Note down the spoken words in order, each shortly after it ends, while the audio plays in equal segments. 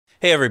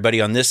Hey, everybody.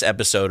 On this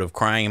episode of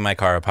Crying in My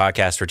Car, a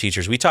podcast for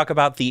teachers, we talk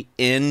about the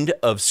end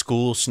of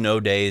school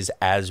snow days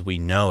as we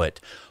know it.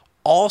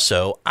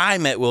 Also, I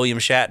met William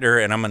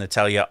Shatner, and I'm going to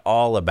tell you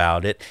all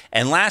about it.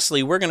 And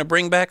lastly, we're going to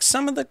bring back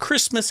some of the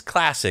Christmas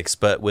classics,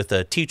 but with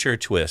a teacher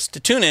twist. To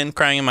tune in,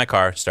 Crying in My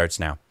Car starts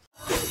now.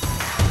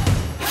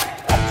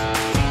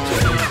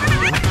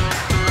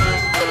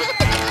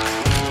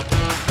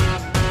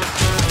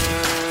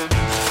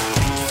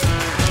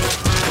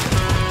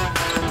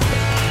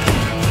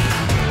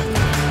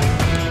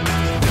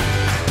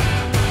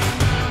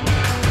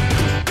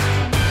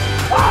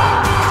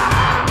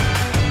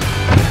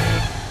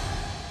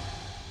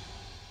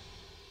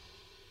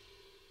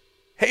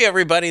 Hey,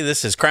 everybody.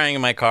 This is Crying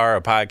in My Car,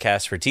 a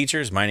podcast for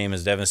teachers. My name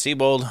is Devin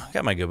Siebold.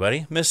 Got my good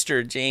buddy,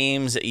 Mr.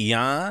 James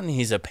Yan.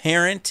 He's a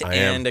parent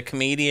and a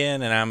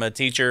comedian, and I'm a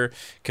teacher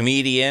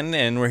comedian,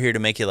 and we're here to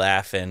make you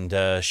laugh and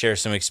share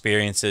some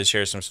experiences,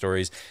 share some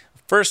stories.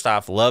 First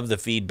off, love the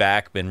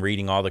feedback. Been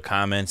reading all the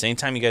comments.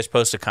 Anytime you guys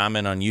post a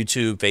comment on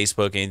YouTube,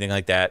 Facebook, anything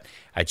like that,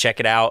 I check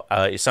it out.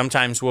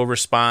 Sometimes we'll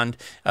respond.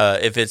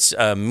 If it's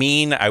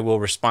mean, I will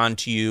respond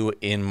to you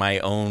in my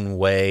own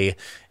way.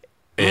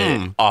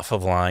 Off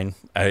of line,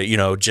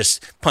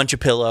 just punch a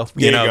pillow,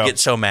 get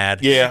so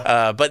mad.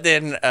 Yeah. But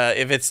then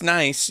if it's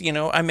nice,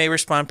 I may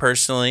respond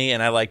personally,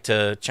 and I like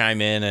to chime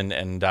in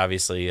and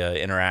obviously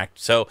interact.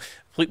 So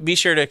be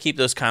sure to keep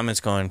those comments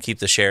going, keep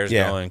the shares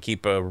going,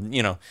 keep,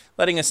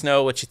 letting us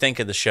know what you think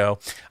of the show.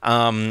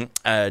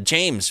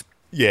 James.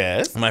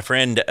 Yes. My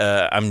friend,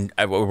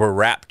 we're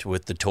wrapped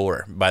with the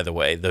tour, by the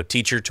way. The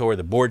teacher tour,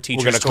 the board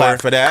teachers tour. We're going to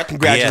clap for that.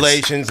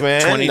 Congratulations,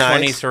 man.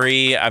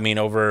 2023. Nice. I mean,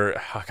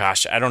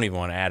 I don't even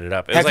want to add it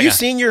up. Have you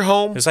seen your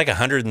home? It was like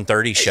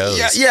 130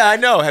 shows. Yeah, I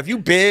know. Have you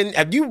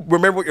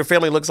remember what your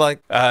family looks like?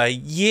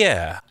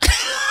 Yeah.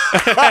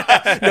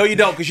 No, you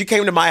don't, because you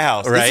came to my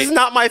house. Right? This is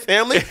not my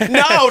family.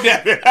 No,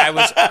 Devin.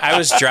 I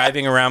was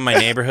driving around my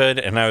neighborhood,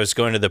 and I was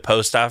going to the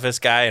post office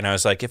guy, and I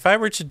was like, if I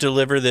were to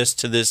deliver this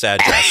to this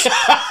address,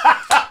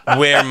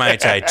 where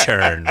might I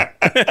turn?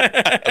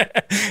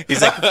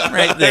 He's like,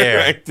 right there.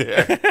 Right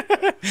there.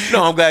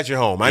 No, I'm glad you're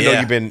home. I know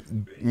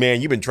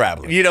you've been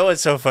traveling. You know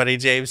what's so funny,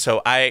 James?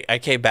 So I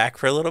came back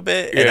for a little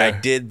bit, and I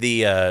did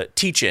the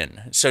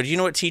teach-in. So do you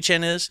know what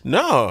teach-in is?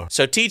 No.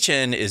 So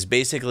teach-in is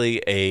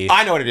basically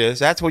I know what it is.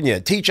 That's when you're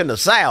teaching the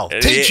South.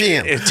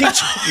 Teach-in.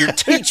 You're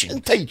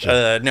teaching.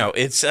 Teaching. No,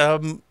 it's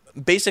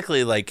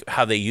basically like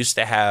how they used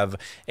to have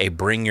a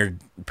bring your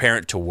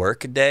parent to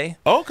work day.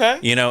 Okay.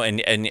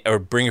 Or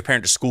bring your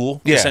parent to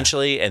school,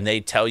 essentially, and they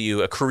tell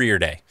you a career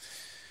day.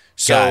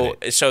 So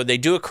they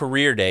do a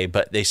career day,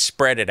 but they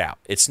spread it out.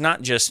 It's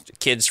not just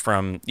kids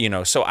from,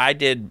 so I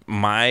did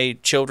my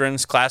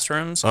children's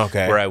classrooms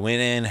where I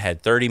went in,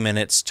 had 30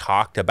 minutes,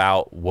 talked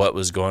about what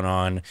was going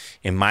on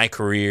in my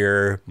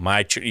career.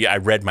 I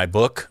read my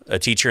book, A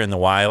Teacher in the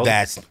Wild.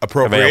 That's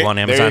appropriate. Available on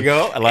Amazon. There you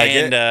go. I like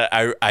it.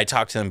 And I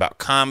talked to them about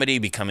comedy,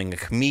 becoming a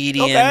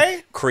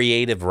comedian,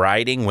 creative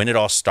writing, when it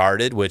all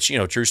started, which,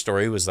 true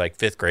story, was like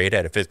 5th grade. I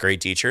had a 5th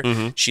grade teacher.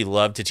 Mm-hmm. She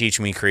loved to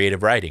teach me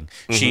creative writing.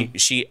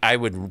 Mm-hmm. I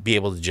would be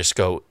able to just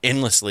go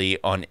endlessly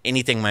on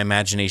anything my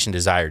imagination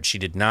desired. She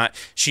did not.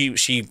 She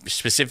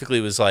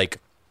specifically was like,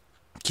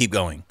 keep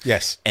going.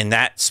 Yes. And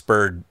that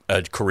spurred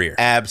a career.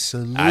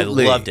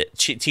 Absolutely. I loved it.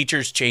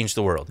 Teachers change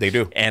the world. They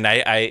do. And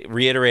I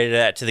reiterated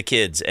that to the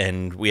kids,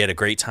 and we had a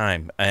great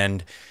time.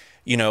 And,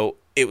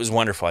 it was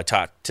wonderful. I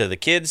talked to the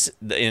kids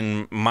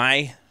in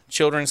my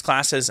children's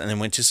classes and then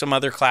went to some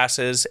other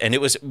classes. And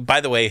it was, by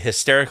the way,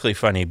 hysterically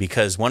funny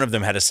because one of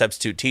them had a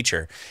substitute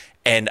teacher.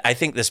 And I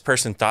think this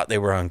person thought they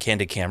were on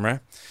candid camera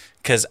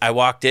because I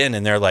walked in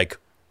and they're like,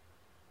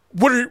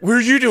 what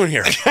are you doing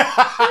here?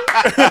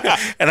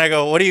 And I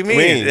go, what do you mean?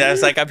 And I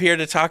was like, I'm here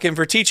to talk in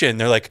for teaching.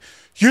 They're like,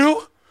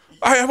 you?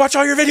 I watch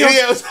all your videos.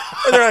 Yes.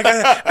 And they're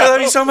like, I love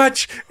you so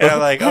much. And I'm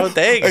like, oh,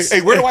 thanks. Hey,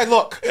 where do I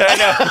look? I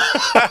know.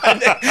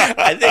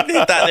 I think they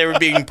thought they were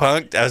being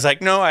punked. I was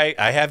like, no, I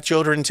have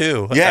children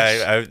too.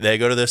 Yes. They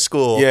go to this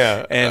school.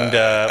 Yeah.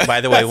 And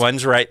by the way,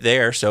 one's right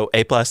there. So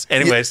A+.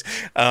 Anyways.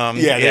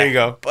 There you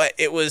go. But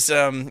it was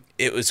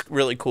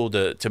really cool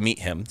to meet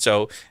him.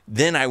 So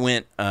then I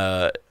went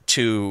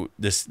to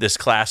this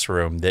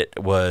classroom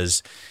that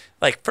was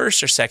like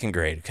 1st or 2nd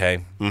grade,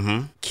 okay?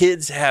 Mm-hmm.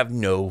 Kids have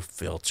no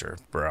filter,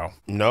 bro.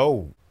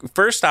 No.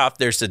 First off,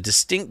 there's a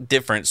distinct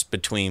difference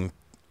between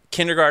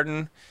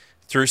kindergarten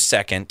through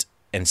 2nd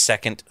and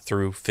 2nd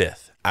through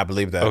 5th. I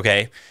believe that.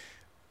 Okay?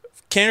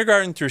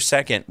 Kindergarten through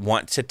 2nd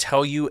want to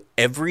tell you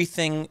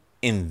everything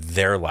in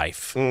their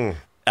life.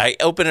 I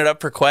open it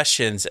up for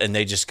questions, and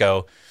they just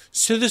go,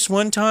 so this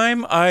one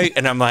time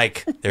and I'm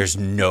like, there's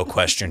no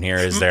question here,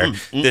 is there?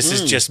 This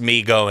is just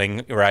me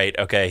going, right,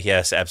 okay,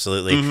 yes,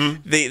 absolutely.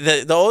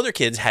 Mm-hmm. The older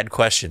kids had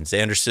questions.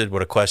 They understood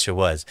what a question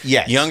was.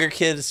 Yes. Younger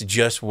kids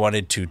just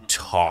wanted to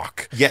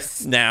talk.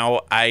 Yes.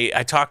 Now,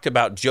 I talked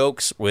about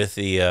jokes with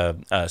the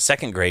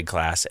 2nd grade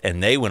class,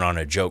 and they went on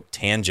a joke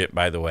tangent,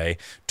 by the way.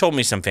 Told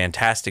me some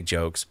fantastic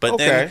jokes. But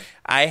then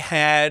I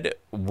had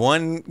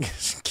one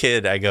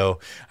kid, I go,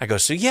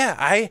 so yeah,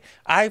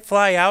 I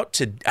fly out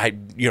to,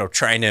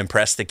 trying to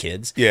impress the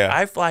kids. Yeah.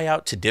 I fly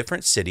out to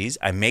different cities.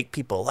 I make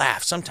people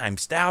laugh,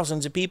 sometimes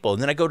thousands of people.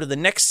 And then I go to the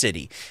next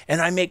city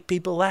and I make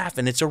people laugh.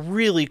 And it's a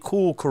really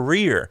cool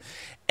career.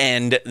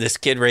 And this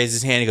kid raised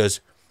his hand. He goes,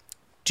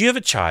 do you have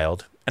a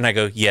child? And I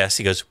go, yes.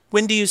 He goes,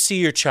 when do you see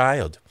your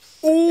child?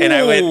 Ooh. And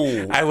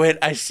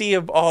I see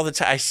him all the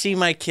time. I see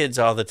my kids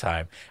all the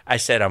time. I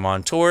said, I'm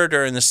on tour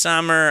during the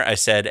summer. I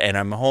said, and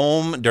I'm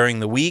home during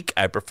the week.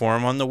 I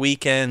perform on the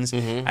weekends.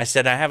 I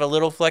said, I have a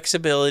little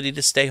flexibility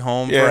to stay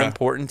home for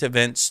important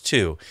events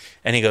too.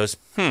 And he goes,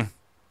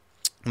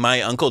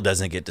 my uncle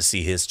doesn't get to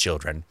see his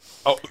children.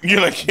 Oh,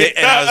 you're like,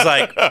 and I was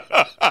like,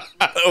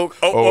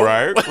 all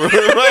right.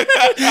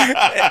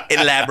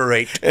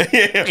 Elaborate.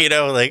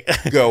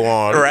 Go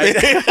on. Right.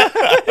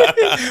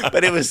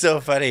 But it was so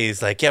funny.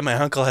 He's like, yeah, my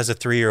uncle has a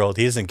 3-year-old.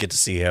 He doesn't get to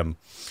see him.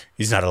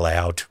 He's not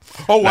allowed.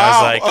 Oh, wow. And I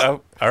was like,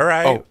 oh, all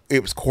right. Oh,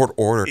 it was court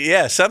ordered.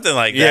 Yeah, something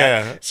like that.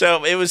 Yeah.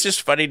 So it was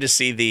just funny to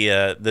see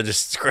the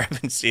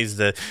discrepancies.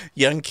 The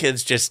young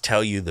kids just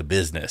tell you the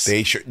business.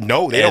 They should.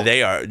 No, they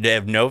don't. They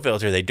have no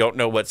filter. They don't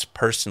know what's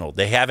personal.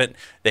 They haven't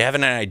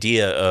an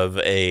idea of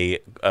a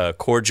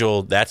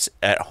cordial, that's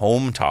at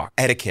home talk.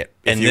 Etiquette,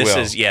 and this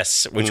is,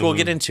 yes, which we'll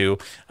get into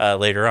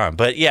later on.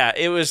 But yeah,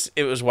 it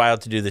was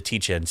wild to do the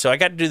teach-in. So I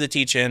got to do the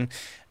teach-in.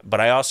 But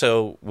I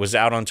also was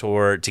out on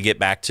tour. To get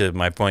back to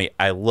my point,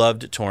 I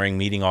loved touring,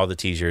 meeting all the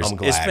teachers. I'm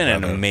glad, it's been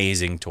an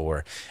amazing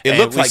tour. It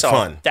looks like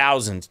fun.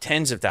 Thousands,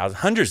 tens of thousands,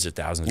 hundreds of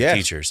thousands of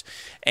teachers.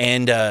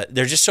 And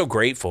they're just so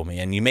grateful,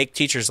 man. You make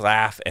teachers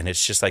laugh, and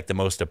it's just like the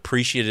most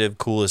appreciative,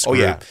 coolest group.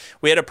 Yeah.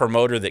 We had a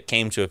promoter that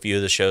came to a few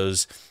of the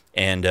shows,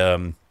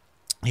 and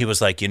he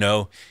was like, he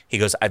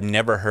goes, I've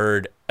never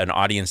heard an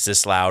audience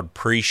this loud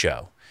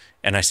pre-show.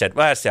 And I said,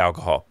 well, that's the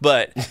alcohol.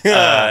 But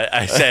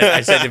I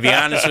said, to be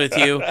honest with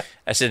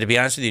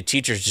you,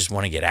 teachers just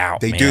want to get out.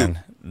 They man. do.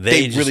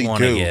 They just really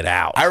want to get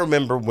out. I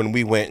remember when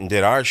we went and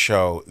did our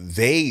show,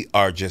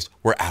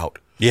 we're out.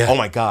 Yeah. Oh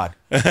my God.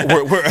 Look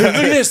at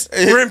this.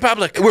 We're in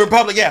public. We're in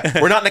public. Yeah.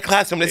 We're not in the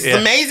classroom. This is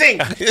amazing.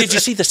 Did you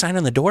see the sign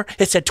on the door?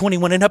 It said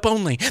 21 and up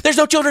only. There's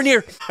no children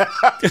here.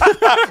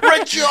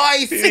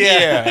 Rejoice.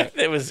 Yeah.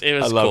 It was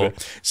cool.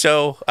 It.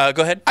 So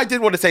go ahead. I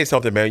did want to say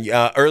something, man.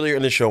 Earlier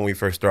in the show when we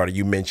first started,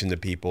 you mentioned the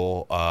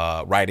people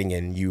writing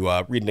and you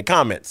reading the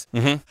comments.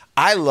 Mm-hmm.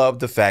 I love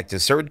the fact that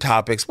certain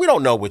topics, we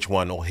don't know which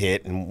one will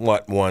hit and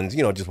what ones,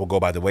 just will go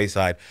by the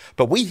wayside.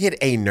 But we hit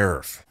a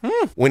nerve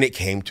when it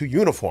came to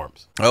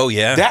uniforms. Oh,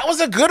 yeah. That was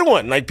a good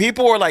one. Like,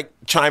 people were like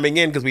chiming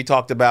in because we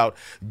talked about,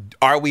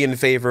 are we in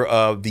favor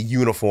of the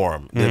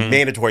uniform, the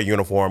mandatory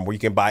uniform where you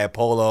can buy a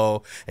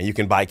polo and you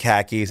can buy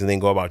khakis and then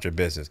go about your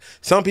business?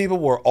 Some people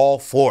were all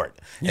for it.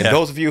 And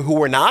those of you who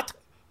were not,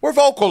 we're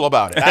vocal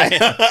about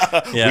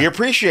it. We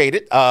appreciate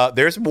it.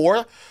 There's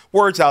more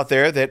words out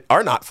there that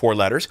are not 4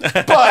 letters, but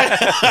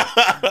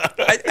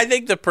I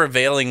think the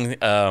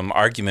prevailing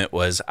argument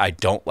was, I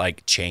don't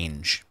like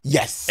change.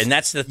 Yes. And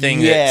that's the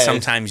thing that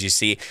sometimes you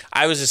see.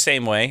 I was the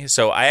same way.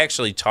 So I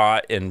actually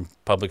taught in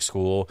public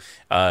school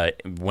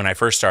when I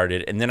first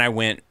started, and then I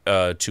went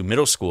to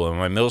middle school, and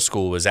my middle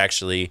school was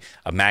actually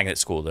a magnet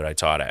school that I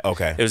taught at.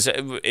 Okay.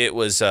 It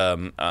was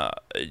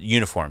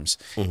uniforms,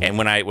 and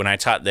when I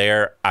taught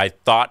there, I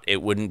thought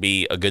it wouldn't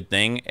be a good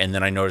thing, and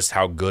then I noticed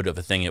how good of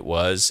a thing it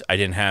was. I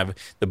didn't have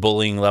the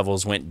bullying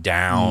levels went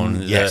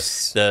down.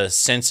 The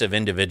sense of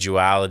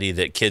individuality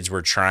that kids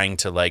were trying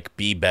to like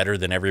be better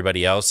than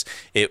everybody else,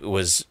 it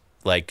was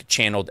like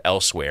channeled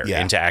elsewhere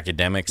into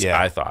academics,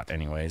 I thought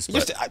anyways.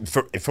 Just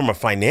from a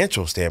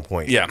financial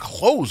standpoint,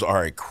 clothes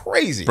are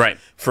crazy. Right.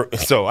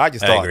 So I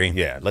just thought, I agree.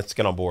 Let's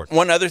get on board.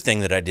 One other thing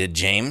that I did,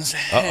 James,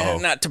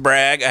 not to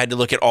brag, I had to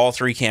look at all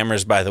 3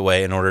 cameras, by the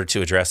way, in order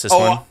to address this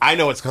one. I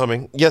know it's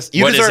coming. Yes,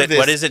 you deserve this.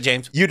 What is it,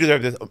 James? You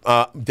deserve this.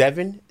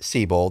 Devin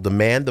Siebold, the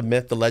man, the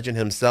myth, the legend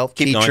himself,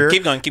 keep teacher,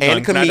 going.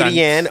 and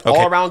comedian,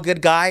 all-around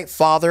good guy,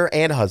 father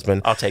and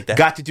husband. I'll take that.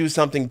 Got to do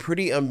something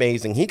pretty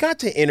amazing. He got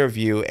to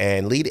interview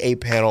and lead a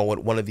panel with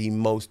one of the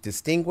most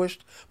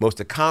distinguished, most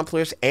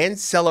accomplished, and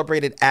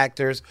celebrated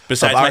actors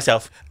besides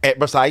myself,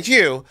 besides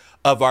you,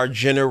 of our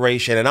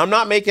generation. And I'm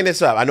not making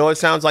this up. I know it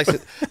sounds like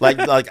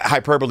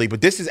hyperbole,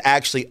 but this is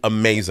actually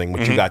amazing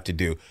what you got to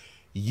do.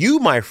 You,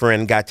 my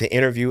friend, got to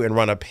interview and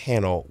run a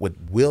panel with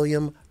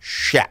William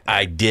Shatner.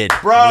 I did.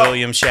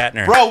 William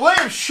Shatner.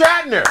 William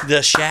Shatner.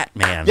 The Shat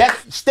Man. Yes,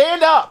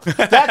 stand up.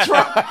 That's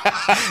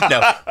right.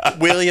 No,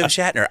 William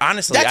Shatner.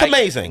 Honestly, that's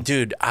amazing.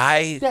 Dude,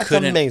 That's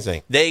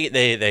amazing.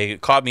 They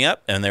called me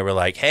up and they were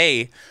like,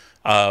 hey,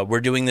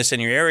 we're doing this in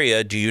your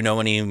area. Do you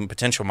know any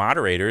potential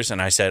moderators?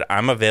 And I said,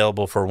 I'm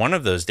available for one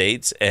of those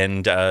dates.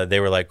 And they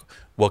were like,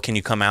 well, can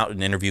you come out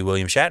and interview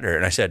William Shatner?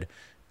 And I said,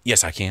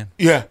 yes, I can.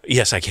 Yeah.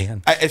 Yes, I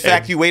can. In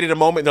fact, you waited a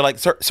moment. And they're like,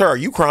 sir, are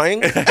you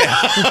crying? No.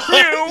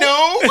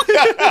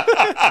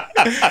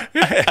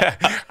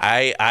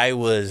 I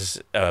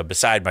was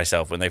beside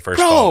myself when they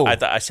first called.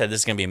 I said,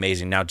 this is going to be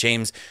amazing. Now,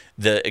 James,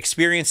 the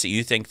experience that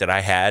you think that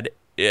I had,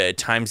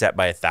 times that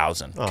by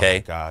 1,000. Okay. Oh, my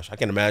gosh. I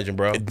can imagine,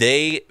 bro.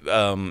 They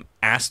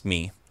asked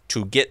me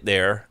to get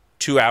there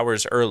 2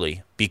 hours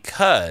early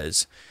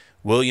because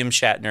William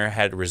Shatner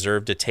had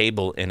reserved a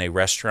table in a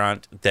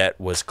restaurant that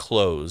was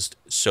closed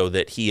so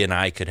that he and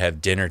I could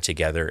have dinner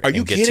together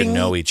and get to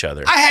know each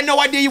other. I had no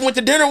idea you went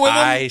to dinner with him.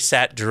 I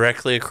sat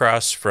directly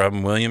across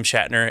from William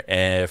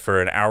Shatner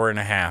for an hour and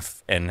a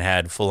half and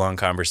had full-on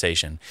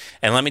conversation.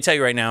 And let me tell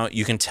you right now,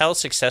 you can tell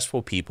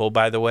successful people,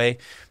 by the way,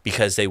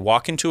 because they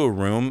walk into a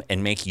room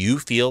and make you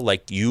feel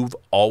like you've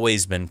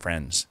always been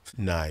friends.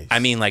 Nice. I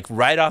mean, like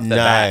right off the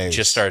bat,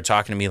 just started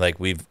talking to me like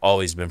we've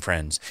always been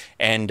friends.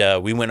 And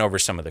we went over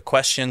some of the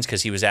questions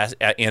because he was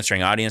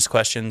answering audience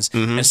questions.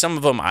 And some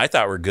of them I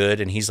thought were good.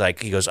 And he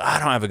goes, I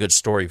don't have a good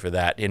story for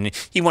that. And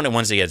he wanted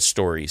ones that he had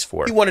stories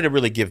for. He wanted to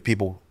really give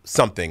people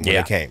something when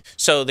they came.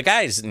 So the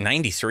guy is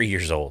 93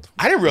 years old.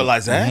 I didn't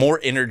realize that. More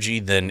energy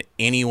than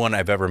anyone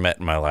I've ever met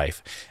in my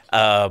life.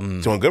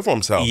 Doing good for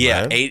himself,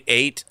 yeah, man.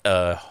 ate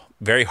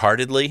very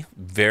heartedly,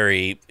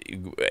 very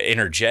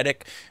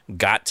energetic,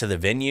 got to the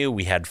venue.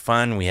 We had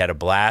fun. We had a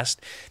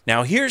blast.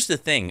 Now, here's the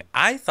thing.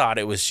 I thought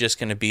it was just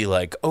going to be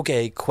like,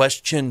 okay,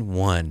 question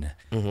 1.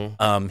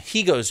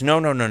 He goes,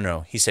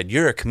 no. He said,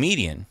 you're a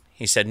comedian.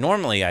 He said,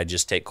 normally I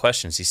just take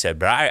questions. He said,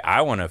 but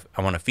I want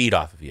to feed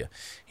off of you.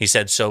 He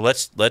said, so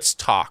let's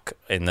talk.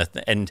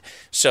 And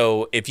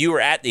so if you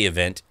were at the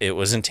event, it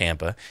was in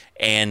Tampa,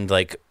 and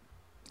like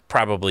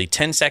probably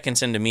 10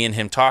 seconds into me and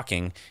him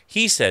talking,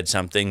 he said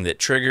something that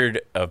triggered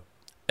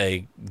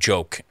a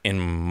joke in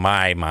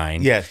my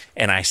mind. Yes.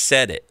 And I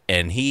said it,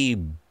 and he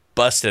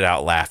busted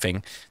out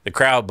laughing. The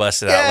crowd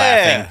busted out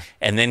laughing.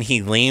 And then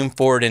he leaned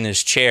forward in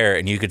his chair,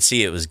 and you could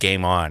see it was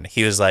game on.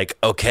 He was like,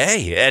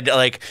 okay. And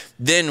like,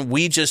 then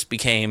we just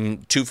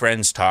became two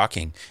friends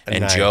talking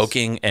and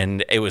joking.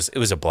 And it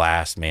was a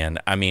blast, man.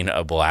 I mean,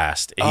 a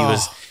blast.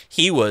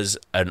 He was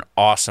an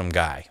awesome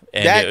guy.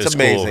 And That's it was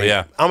amazing. Cool.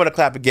 Yeah. I'm going to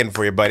clap again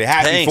for you, buddy.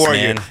 Happy Thanks, for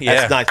man. you.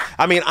 Yeah. That's nice.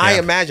 I mean, I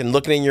imagine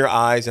looking in your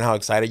eyes and how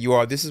excited you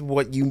are. This is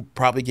what you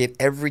probably get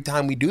every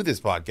time we do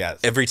this podcast.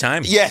 Every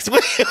time. Yes.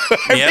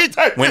 Every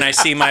time. When I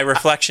see my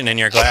reflection in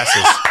your glasses.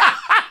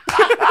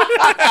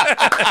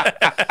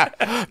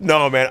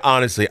 No, man.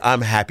 Honestly,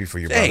 I'm happy for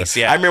you, brother. Thanks,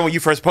 yeah. I remember when you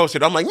first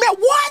posted, I'm like, man,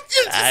 what?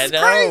 This I is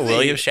know, crazy.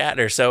 William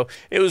Shatner. So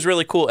it was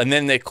really cool. And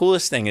then the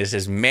coolest thing is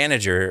his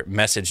manager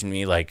messaged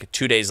me like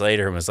 2 days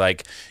later and was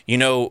like,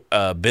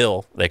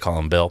 Bill, they call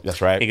him Bill.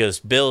 That's right. He goes,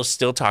 Bill's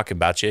still talking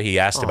about you. He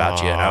asked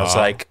about you. And I was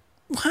like,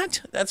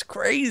 what? That's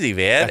crazy,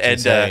 man.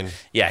 That's and insane.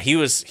 Yeah, he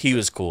was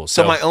cool.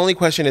 So my only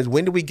question is,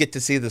 when do we get to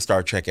see the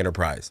Star Trek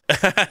Enterprise?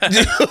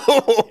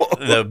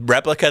 The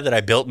replica that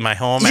I built in my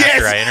home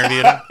after I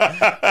interviewed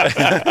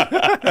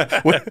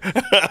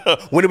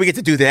him. When do we get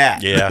to do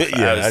that? Yeah,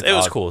 it was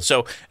awesome. cool.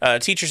 So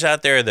teachers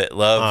out there that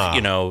love,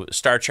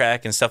 Star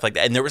Trek and stuff like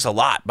that, and there was a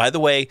lot. By the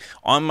way,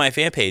 on my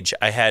fan page,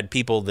 I had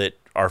people that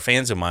are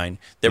fans of mine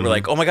that were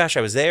like, oh my gosh,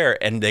 I was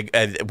there. And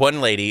one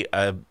lady,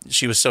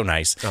 she was so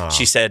nice.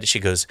 She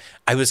goes,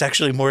 I was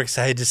actually more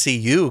excited to see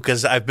you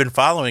because I've been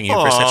following you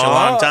for such a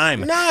long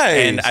time. Nice.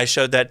 And I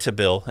showed that to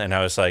Bill, and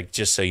I was like,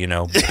 just so you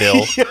know,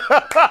 Bill.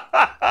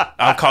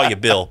 I'll call you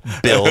Bill.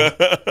 Bill.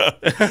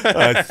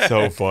 That's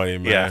so funny,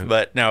 man. Yeah,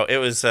 but no, it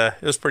was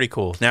pretty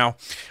cool. Now,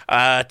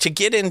 to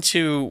get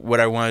into what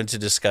I wanted to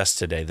discuss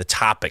today, the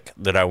topic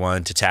that I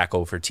wanted to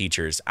tackle for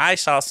teachers, I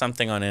saw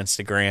something on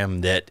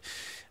Instagram that,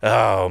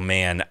 oh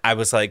man, I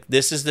was like,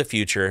 this is the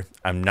future.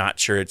 I'm not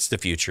sure it's the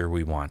future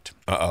we want.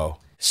 Uh-oh.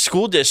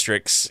 School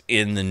districts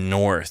in the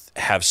north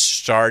have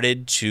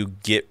started to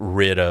get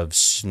rid of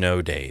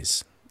snow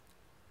days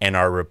and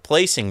are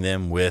replacing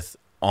them with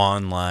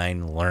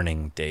online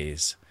learning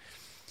days.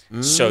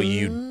 So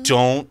you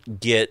don't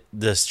get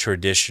this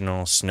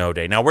traditional snow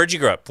day. Now, where'd you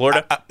grow up?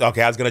 Florida?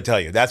 Okay, I was going to tell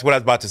you. That's what I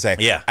was about to say.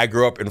 Yeah. I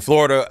grew up in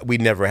Florida. We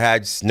never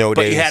had snow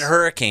days. But you had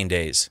hurricane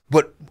days.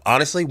 But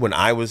honestly, when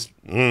I was,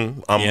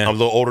 I'm a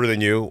little older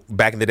than you.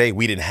 Back in the day,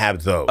 we didn't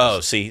have those. Oh,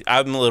 see,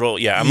 I'm a little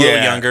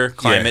younger.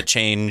 Climate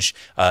change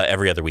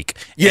every other week.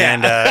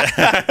 Yeah.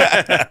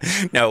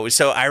 And no,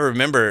 so I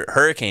remember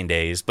hurricane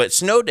days, but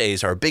snow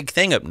days are a big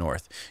thing up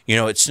north.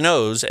 It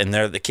snows, and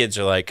the kids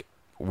are like,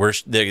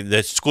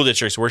 the school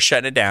districts, we're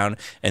shutting it down,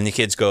 and the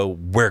kids go,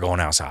 we're going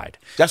outside.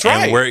 That's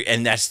right.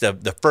 And that's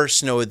the first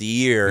snow of the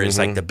year is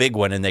like the big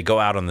one, and they go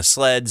out on the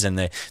sleds and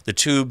the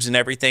tubes and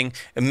everything.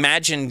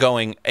 Imagine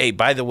going, hey,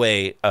 by the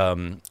way,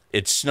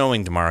 it's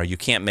snowing tomorrow. You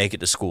can't make it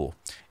to school.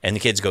 And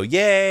the kids go,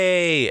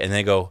 yay. And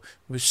they go,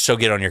 so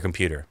get on your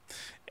computer.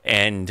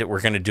 And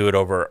we're going to do it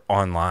over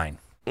online.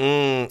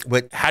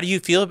 But how do you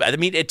feel about it? I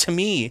mean, to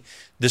me,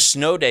 the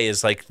snow day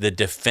is like the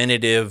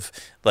definitive,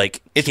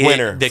 like it's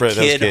winter for those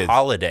kids.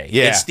 Holiday.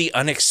 Yeah. It's the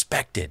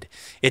unexpected.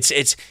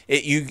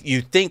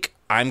 You think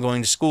I'm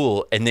going to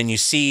school, and then you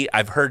see,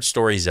 I've heard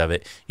stories of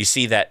it. You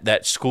see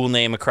that school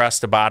name across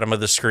the bottom of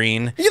the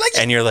screen,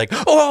 and you're like,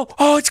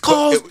 oh, it's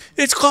closed.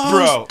 It's closed.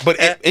 Bro, but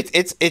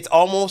it's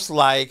almost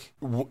like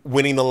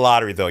winning the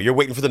lottery, though. You're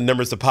waiting for the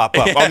numbers to pop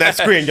up on that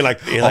screen. You're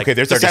like, okay,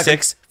 there's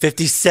 36,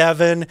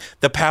 57,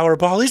 the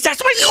Powerball.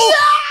 That's my school.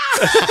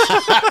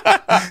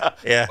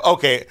 Yeah.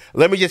 Okay,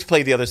 let me just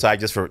play the other side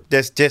just for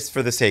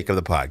the sake of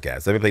the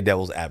podcast. Let me play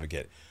devil's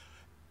advocate.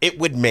 It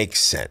would make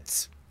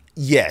sense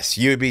Yes,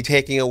 you would be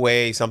taking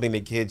away something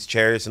that kids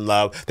cherish and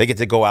love. They get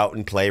to go out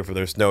and play for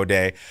their snow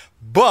day.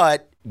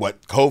 But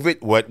what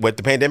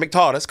the pandemic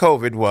taught us,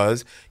 COVID,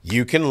 was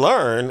you can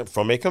learn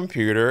from a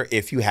computer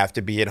if you have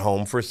to be at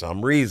home for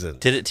some reason.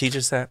 Did it teach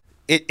us that?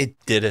 It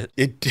Did it?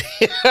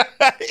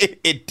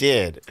 It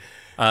did.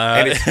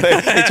 And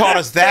it taught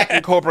us that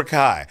in Cobra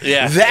Kai.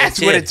 Yeah, that's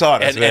what it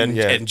taught us, man.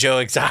 And Joe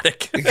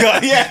Exotic.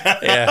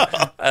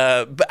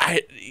 Yeah. But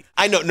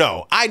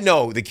I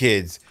know the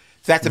kids.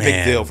 That's a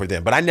big deal for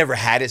them. But I never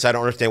had it, so I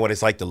don't understand what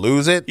it's like to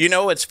lose it. You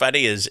know what's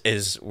funny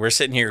is we're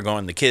sitting here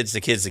going, the kids.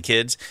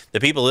 The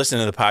people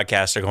listening to the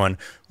podcast are going,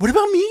 what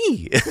about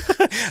me?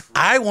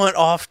 I want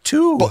off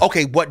too. But,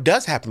 okay, what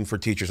does happen for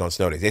teachers on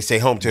snow days? They stay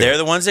home too. They're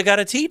the ones that got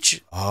to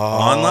teach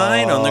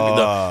online on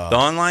the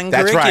online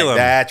curriculum.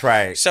 That's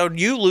right. So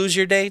you lose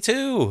your day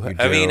too.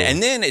 I mean,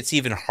 and then it's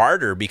even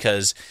harder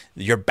because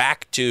you're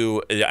back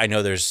to, I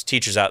know there's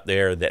teachers out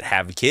there that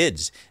have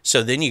kids.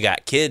 So then you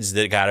got kids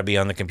that got to be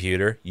on the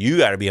computer. You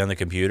got to be on the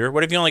computer.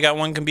 What if you only got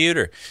one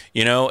computer?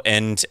 You know,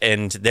 and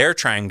they're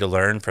trying to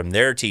learn from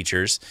their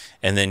teachers,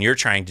 and then you're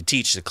trying to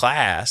teach the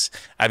class.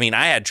 I mean,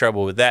 I had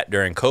trouble with that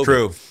during COVID.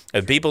 True.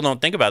 People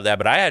don't think about that,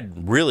 but I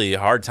had really a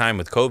hard time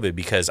with COVID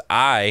because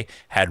I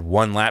had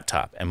one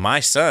laptop and my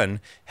son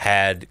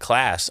had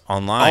class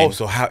online. Oh,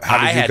 so how did you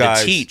guys... I had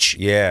to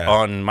teach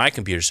on my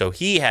computer. So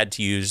he had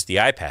to use the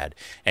iPad,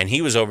 and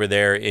he was over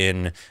there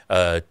in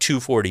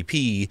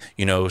 240p,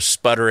 you know,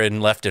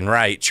 sputtering left and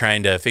right,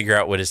 trying to figure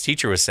out what his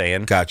teacher was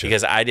saying. Gotcha.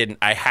 Because I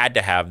had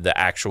to have the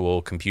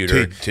actual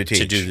computer to teach.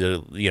 To do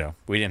the, you know,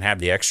 we didn't have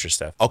the extra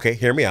stuff. Okay,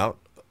 hear me out.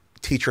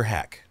 Teacher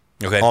hack.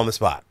 Okay. On the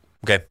spot.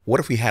 Okay. What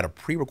if we had a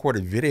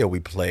pre-recorded video we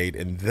played,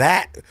 and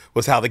that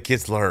was how the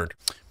kids learned?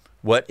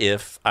 What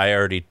if I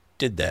already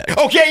did that?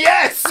 Okay,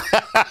 yes!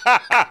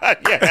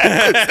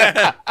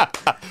 Yes.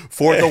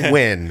 For the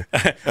win.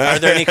 Are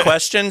there any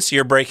questions?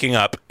 You're breaking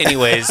up.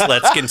 Anyways,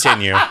 let's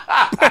continue.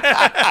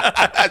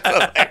 That's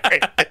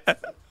hilarious.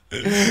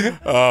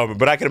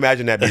 But I can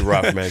imagine that'd be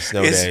rough, man.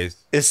 Snow days.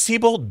 Is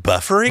Siebold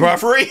buffering?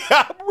 Buffering?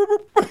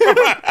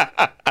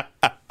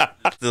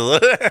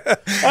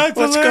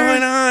 What's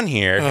going on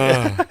here?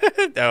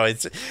 No,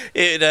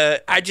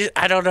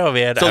 I don't know,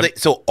 man.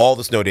 So all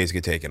the snow days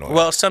get taken away.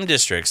 Well, some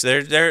districts.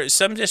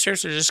 Some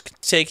districts are just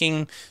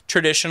taking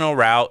traditional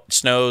route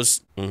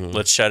snows. Mm-hmm.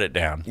 Let's shut it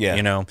down. Yeah.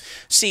 You know.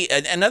 See,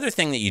 another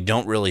thing that you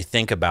don't really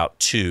think about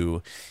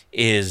too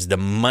is the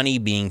money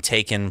being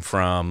taken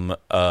from.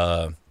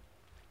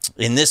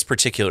 In this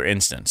particular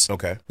instance,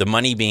 okay, the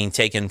money being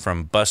taken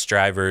from bus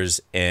drivers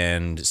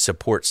and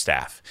support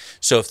staff.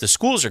 So if the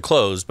schools are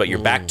closed, but you're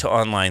back to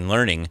online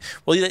learning,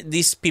 well,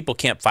 these people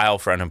can't file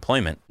for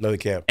unemployment. No, they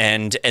can't.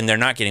 And they're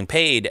not getting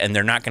paid, and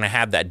they're not going to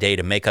have that day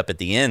to make up at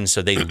the end,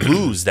 so they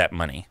lose that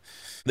money.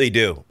 They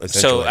do.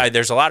 So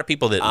there's a lot of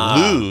people that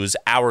lose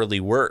hourly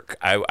work.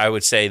 I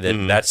would say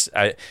that that's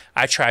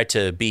I try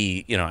to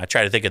be, you know, I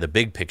try to think of the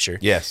big picture.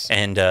 Yes.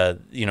 And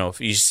you know, if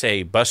you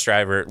say bus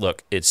driver,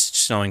 look, it's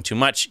snowing too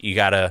much, you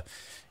gotta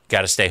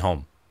stay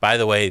home. By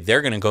the way,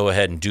 they're going to go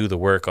ahead and do the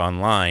work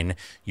online.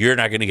 You're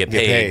not going to get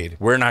paid.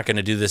 We're not going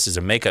to do this as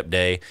a makeup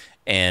day,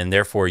 and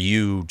therefore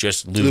you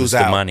just lose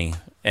the money.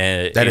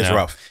 And that is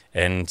rough.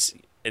 And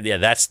yeah,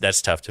 that's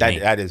tough to me.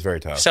 That is very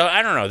tough. So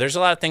I don't know. There's a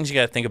lot of things you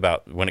got to think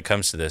about when it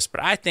comes to this.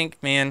 But I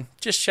think, man,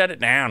 just shut it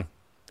down.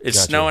 It's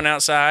snowing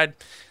outside.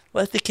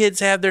 Let the kids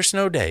have their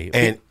snow day.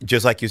 And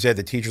just like you said,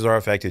 the teachers are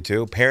affected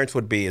too. Parents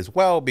would be as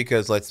well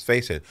because, let's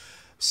face it,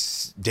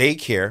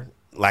 daycare,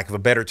 lack of a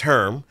better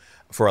term,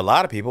 for a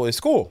lot of people is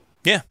school.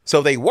 Yeah.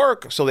 So they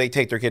work, so they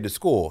take their kid to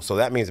school. So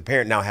that means the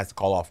parent now has to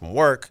call off from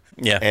work.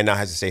 Yeah. And now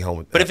has to stay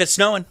home. But if it's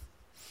snowing.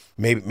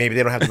 Maybe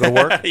they don't have to go to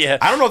work. Yeah.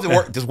 I don't know if it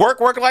work. Does work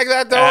like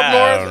that though up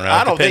north? I don't know.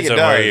 I don't think it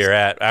Depends on does. where you're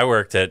at. I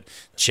worked at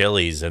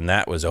Chili's and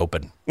that was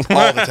open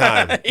all the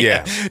time.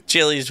 Yeah.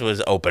 Chili's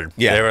was open.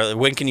 Yeah. They were,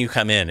 when can you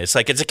come in? It's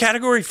like it's a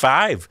category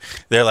 5.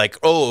 They're like,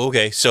 oh,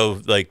 okay,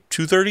 so like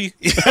 2:30.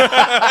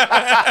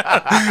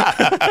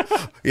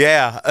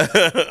 Yeah.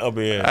 I'll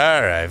be in.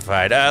 All right,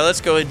 fine.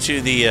 Let's go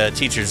into the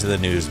teachers of the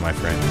news, my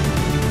friend.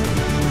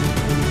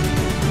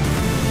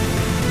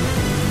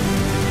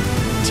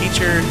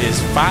 Teacher is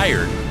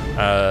fired.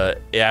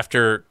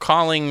 After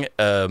calling,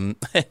 and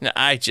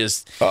I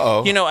just,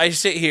 you know, I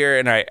sit here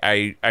and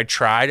I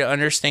try to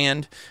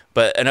understand,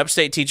 but an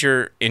upstate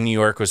teacher in New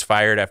York was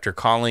fired after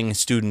calling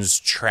students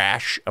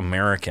trash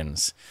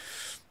Americans.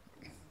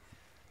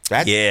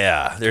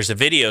 Yeah, there's a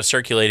video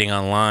circulating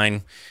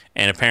online,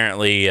 and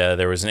apparently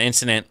there was an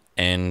incident,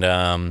 and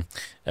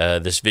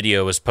this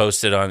video was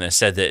posted on. It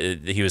said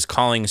that he was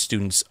calling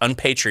students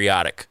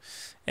unpatriotic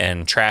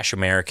and trash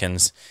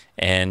Americans,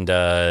 and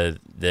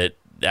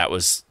that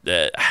was,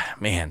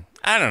 man,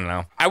 I don't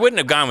know. I wouldn't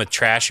have gone with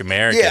trash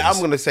Americans. Yeah, I'm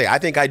going to say, I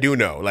think I do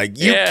know. Like,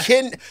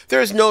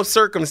 there's no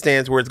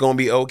circumstance where it's going to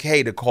be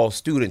okay to call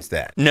students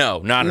that. No,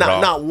 not at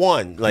all. Not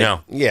one. Like,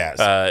 no. Yes.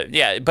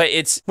 Yeah, but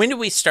it's, when do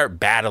we start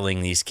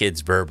battling these kids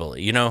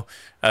verbally? You know,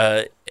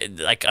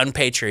 like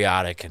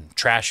unpatriotic and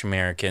trash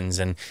Americans.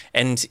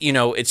 And you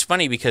know, it's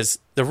funny because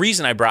the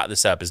reason I brought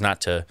this up is not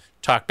to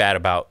talk bad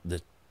about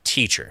the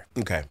teacher.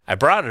 Okay. I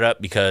brought it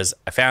up because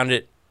I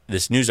found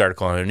this news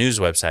article on a news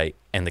website,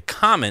 and the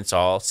comments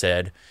all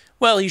said,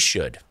 well, he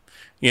should.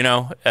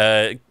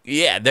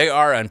 Yeah, they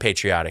are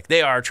unpatriotic.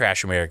 They are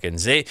trash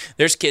Americans.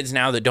 There's kids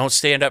now that don't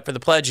stand up for the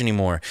pledge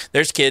anymore.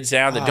 There's kids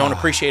now that don't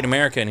appreciate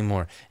America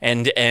anymore,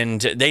 and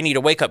they need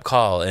a wake up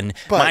call. And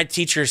my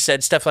teacher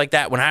said stuff like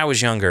that when I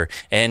was younger,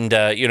 and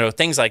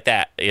things like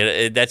that.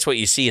 That's what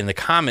you see in the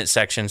comment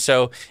section.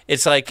 So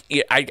it's like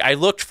I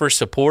looked for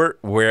support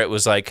where it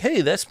was like, hey,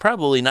 that's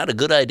probably not a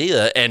good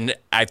idea, and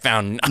I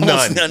found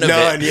almost none of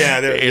it.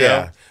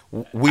 Yeah,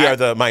 we are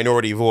the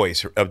minority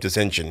voice of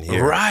dissension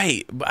here.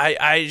 Right.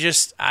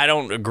 I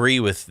don't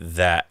agree with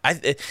that.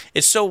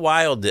 It's so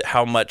wild that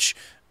how much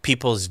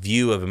people's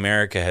view of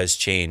America has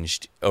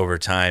changed over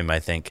time, I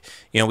think.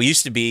 We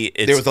used to be,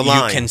 there was a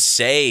line. You can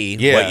say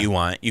what you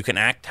want. You can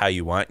act how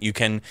you want. You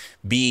can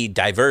be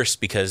diverse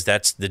because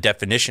that's the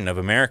definition of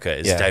America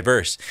is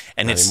diverse.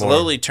 And Not it's anymore.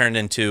 slowly turned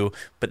into,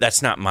 but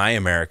that's not my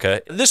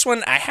America. This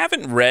one, I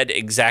haven't read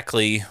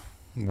exactly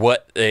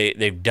what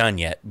they've done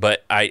yet,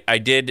 but I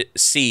did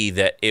see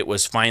that it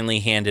was finally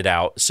handed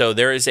out. So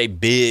there is a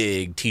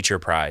big teacher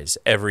prize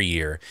every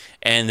year,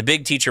 and the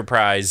big teacher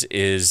prize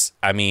is,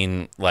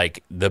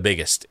 like the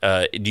biggest.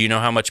 Do you know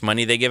how much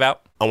money they give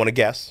out? I want to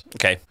guess.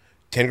 Okay.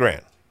 10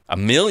 grand. $1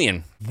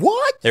 million.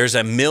 What? There's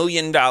 $1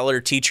 million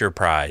teacher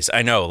prize.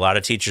 I know a lot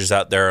of teachers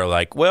out there are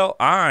like, well,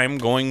 I'm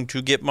going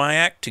to get my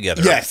act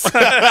together. Yes.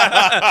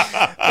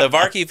 The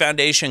Varkey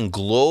Foundation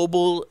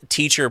Global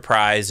Teacher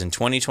Prize in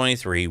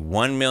 2023,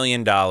 $1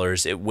 million.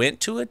 It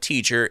went to a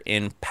teacher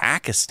in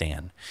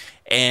Pakistan.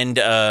 And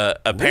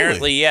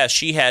apparently,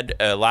 she had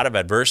a lot of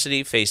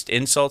adversity, faced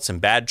insults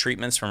and bad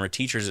treatments from her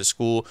teachers at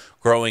school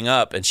growing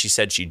up. And she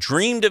said she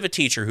dreamed of a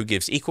teacher who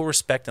gives equal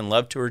respect and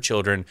love to her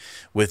children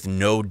with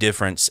no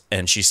difference.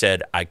 And she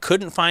said, I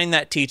couldn't find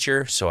that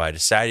teacher, so I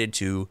decided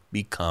to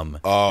become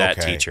that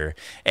teacher.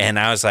 And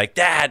I was like,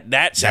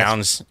 that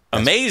sounds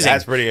amazing.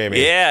 That's pretty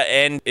amazing. Yeah,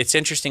 and it's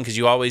interesting because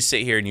you always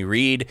sit here and you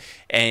read,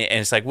 and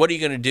it's like, what are you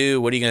going to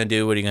do? What are you going to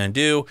do? What are you going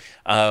to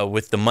do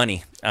with the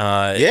money?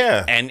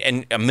 And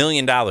 $1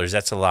 million,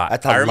 that's a lot.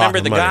 That's a lot I remember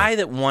of the money. guy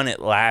that won it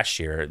last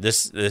year.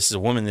 This is a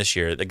woman this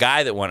year. The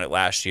guy that won it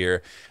last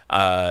year,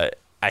 I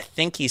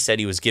think he said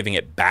he was giving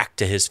it back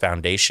to his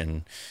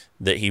foundation,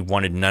 that he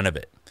wanted none of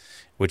it,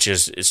 which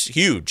is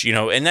huge,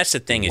 And that's the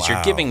thing is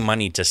you're giving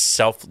money to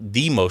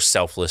the most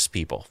selfless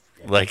people.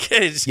 Like,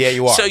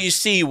 you are. So you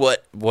see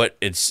what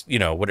it's,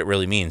 what it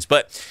really means.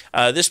 But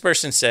this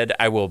person said,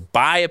 I will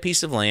buy a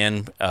piece of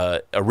land.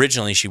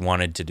 Originally, she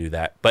wanted to do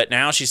that. But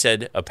now she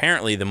said,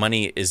 apparently the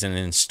money is in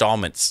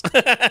installments.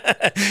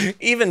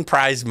 Even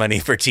prize money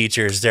for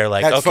teachers. They're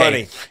like, That's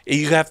okay, funny.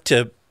 you have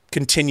to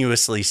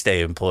continuously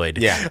stay employed.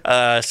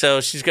 Yeah.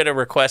 So she's going to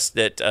request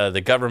that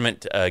the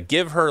government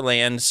give her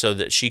land so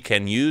that she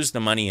can use the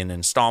money in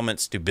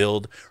installments to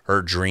build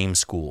her dream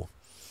school.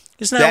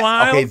 Isn't that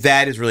wild? Okay,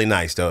 that is really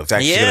nice, though. In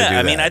fact, she's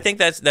gonna do that. I think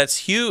that's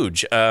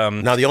huge.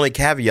 Now, the only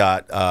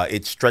caveat,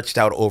 it's stretched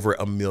out over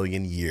 1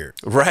 million years.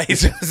 Right.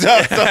 So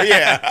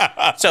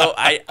yeah. So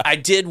I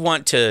did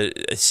want to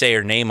say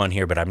her name on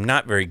here, but I'm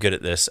not very good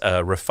at this.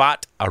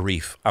 Rafat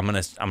Arif. I'm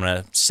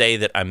gonna say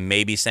that I'm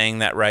maybe saying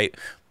that right,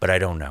 but I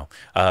don't know.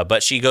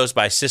 But she goes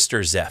by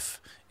Sister Zeph.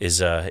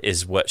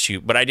 Is what she,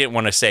 but I didn't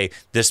want to say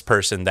this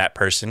person, that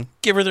person.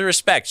 Give her the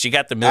respect. She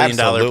got the $1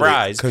 million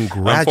prize.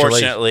 Congratulations.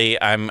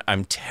 Unfortunately,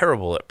 I'm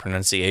terrible at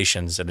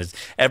pronunciations, and it's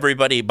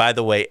everybody. By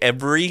the way,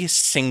 every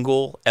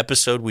single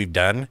episode we've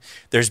done,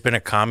 there's been a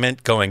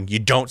comment going, "You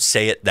don't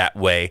say it that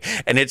way,"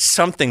 and it's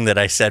something that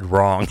I said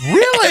wrong.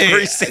 Really?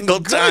 Every single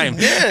time.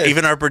 Goodness.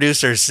 Even our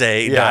producers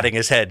say, nodding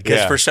his head,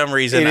 because for some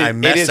reason I it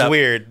mess is up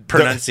weird.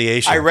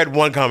 pronunciation. I read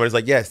one comment. It's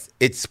like, yes,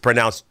 it's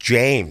pronounced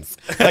James.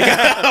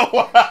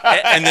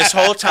 And this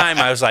whole time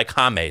I was like,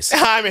 James.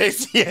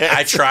 Yes.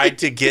 I tried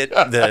to get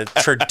the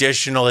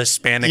traditional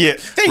Hispanic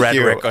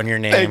rhetoric on your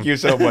name. Thank you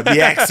so much.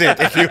 The accent,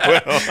 if you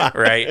will.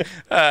 Right.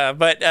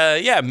 But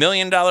 $1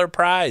 million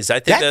prize.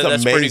 I think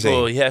that's pretty amazing.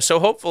 cool. Yeah. So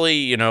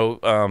hopefully,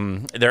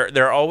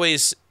 they're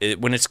always,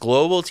 when it's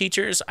global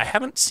teachers, I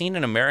haven't seen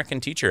an American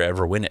teacher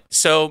ever win it.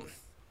 So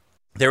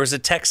there was a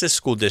Texas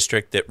school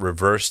district that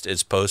reversed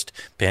its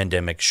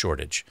post-pandemic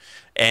shortage.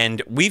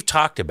 And we've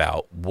talked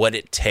about what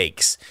it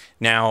takes.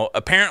 Now,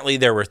 apparently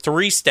there were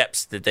 3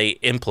 steps that they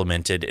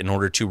implemented in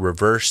order to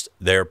reverse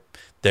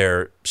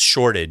their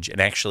shortage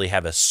and actually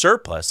have a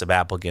surplus of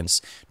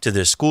applicants to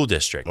this school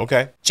district.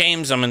 Okay.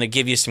 James, I'm going to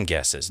give you some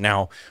guesses.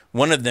 Now,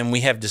 one of them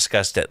we have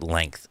discussed at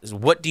length.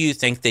 What do you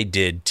think they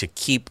did to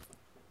keep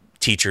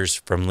teachers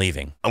from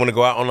leaving? I'm going to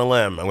go out on a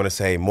limb. I'm going to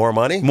say more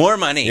money. More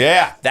money.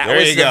 Yeah, That there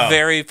was you the go.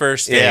 very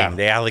first thing. Yeah.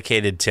 They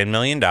allocated $10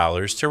 million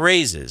to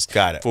raises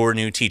Got it. for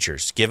new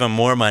teachers. Give them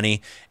more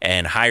money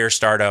and higher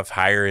startup,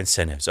 higher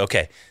incentives.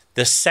 Okay.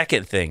 The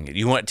second thing,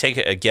 you want to take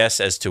a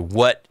guess as to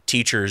what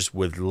teachers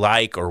would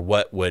like or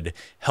what would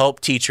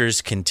help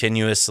teachers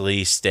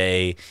continuously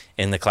stay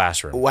in the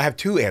classroom. Well, I have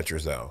 2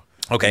 answers, though.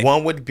 Okay.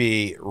 One would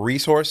be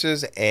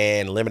resources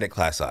and limited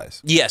class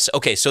size. Yes.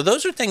 Okay. So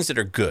those are things that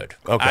are good.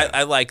 Okay.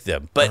 I like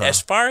them. But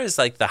as far as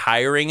like the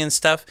hiring and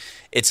stuff,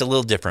 it's a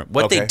little different.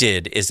 What they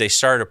did is they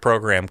started a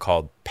program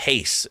called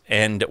PACE.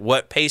 And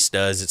what PACE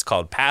does, it's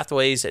called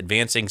Pathways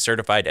Advancing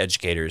Certified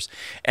Educators.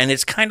 And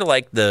it's kind of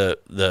like the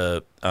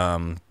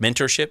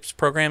mentorships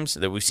programs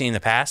that we've seen in the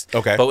past.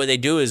 Okay. But what they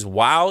do is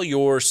while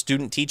you're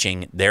student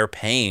teaching, they're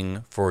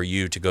paying for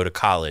you to go to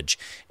college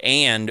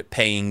and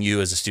paying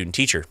you as a student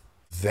teacher.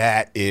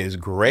 That is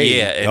great.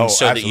 Yeah, and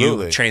so absolutely.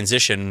 that you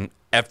transition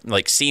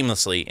like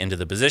seamlessly into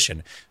the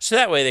position. So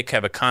that way they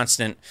have a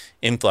constant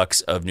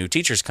influx of new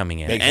teachers coming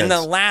in. Makes and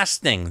sense. the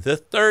last thing, the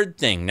third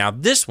thing. Now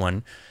this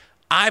one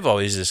I've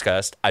always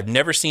discussed. I've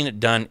never seen it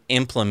done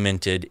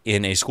implemented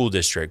in a school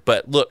district.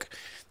 But look,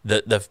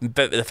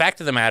 the fact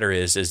of the matter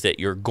is that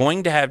you're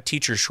going to have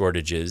teacher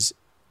shortages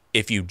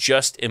if you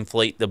just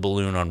inflate the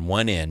balloon on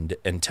one end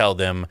and tell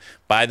them,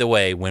 by the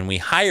way, when we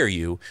hire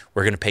you,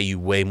 we're going to pay you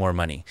way more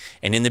money.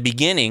 And in the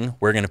beginning,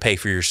 we're going to pay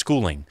for your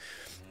schooling.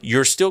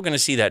 You're still going to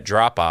see that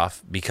drop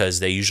off because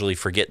they usually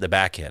forget the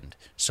back end.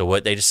 So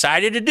what they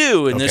decided to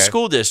do in this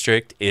school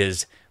district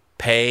is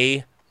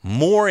pay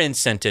more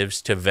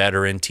incentives to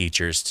veteran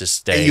teachers to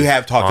stay And you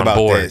have talked on about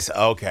board. this.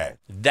 Okay.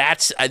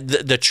 That's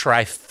the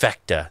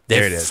trifecta.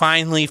 There it They is.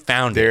 finally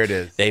found it. There it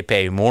is. They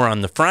pay more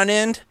on the front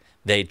end.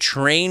 They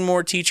train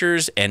more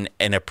teachers and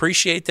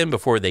appreciate them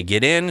before they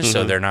get in,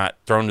 so they're not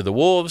thrown to the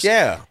wolves.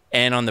 Yeah.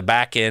 And on the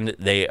back end,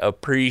 they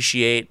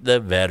appreciate the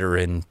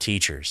veteran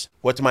teachers.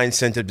 What's my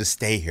incentive to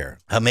stay here?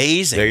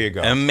 Amazing. There you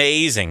go.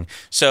 Amazing.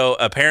 So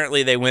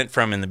apparently they went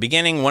from, in the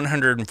beginning,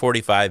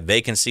 145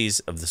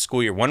 vacancies of the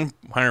school year,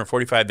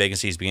 145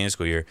 vacancies beginning of the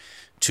school year,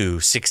 to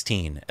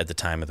 16 at the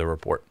time of the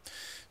report.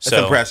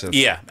 That's impressive.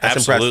 Yeah, That's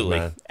absolutely.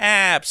 impressive, man.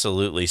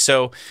 Absolutely.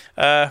 So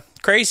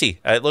crazy.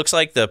 It looks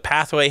like the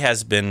pathway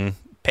has been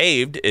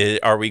paved.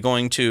 Are we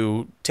going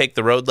to take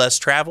the road less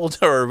traveled,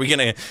 or are we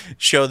going to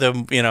show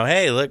them,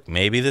 hey, look,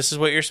 maybe this is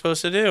what you're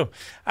supposed to do?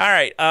 All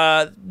right.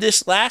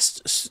 This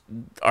last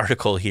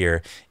article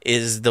here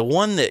is the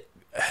one that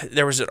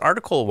there was an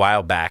article a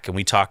while back, and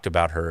we talked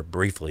about her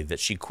briefly,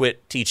 that she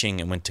quit teaching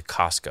and went to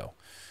Costco.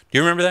 Do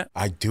you remember that?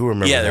 I do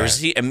remember Yeah,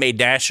 that. it made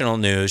national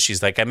news.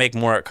 She's like, I make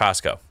more at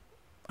Costco.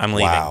 I'm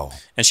leaving. Wow.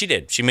 And she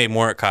did. She made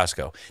more at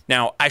Costco.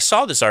 Now, I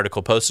saw this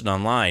article posted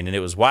online, and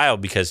it was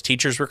wild because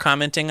teachers were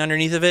commenting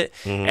underneath of it,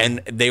 and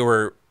they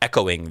were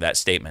echoing that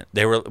statement.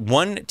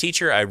 One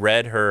teacher, I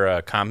read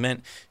her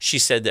comment. She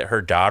said that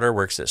her daughter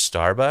works at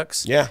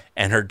Starbucks. Yeah.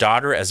 And her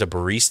daughter, as a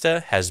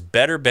barista, has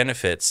better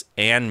benefits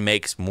and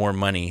makes more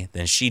money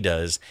than she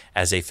does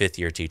as a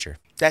fifth-year teacher.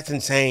 That's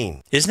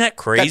insane. Isn't that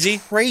crazy?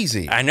 That's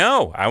crazy. I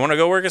know. I want to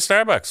go work at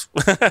Starbucks.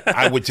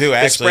 I would too,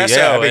 actually. Espresso. Yeah,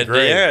 that'd be and,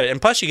 great. yeah,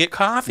 and plus you get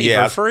coffee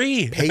Yeah. for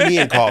free. Pay me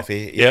in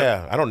coffee.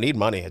 Yeah. I don't need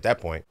money at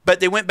that point. But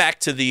they went back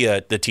to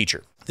the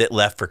teacher that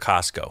left for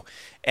Costco.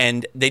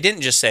 And they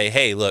didn't just say,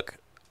 hey, look,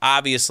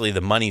 obviously the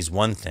money's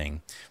one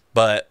thing,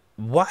 but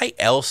why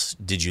else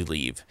did you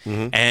leave?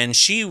 And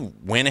she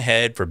went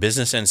ahead for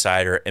Business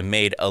Insider and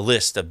made a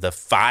list of the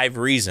 5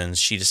 reasons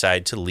she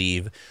decided to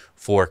leave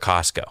for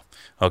Costco.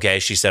 Okay,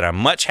 she said, I'm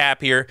much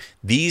happier.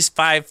 These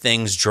 5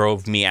 things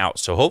drove me out.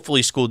 So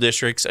hopefully school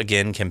districts,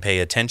 again, can pay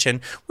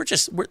attention.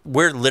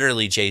 We're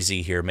literally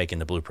Jay-Z here making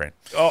the blueprint.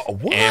 Oh,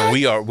 what?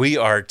 And we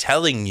are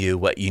telling you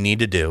what you need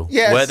to do.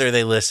 Yes. Whether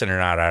they listen or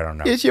not, I don't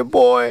know. It's your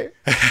boy.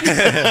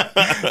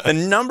 The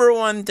number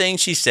one thing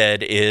she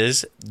said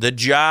is the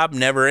job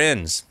never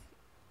ends.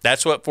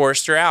 That's what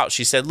forced her out.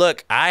 She said,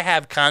 look, I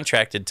have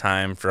contracted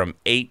time from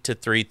 8 to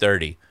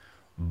 3:30,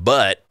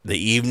 but the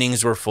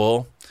evenings were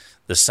full.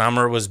 The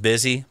summer was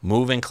busy,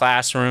 moving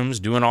classrooms,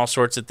 doing all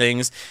sorts of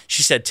things.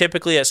 She said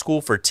typically at school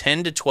for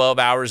 10 to 12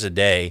 hours a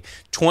day,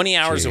 20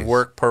 hours of Jeez.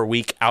 work per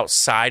week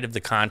outside of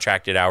the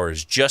contracted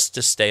hours just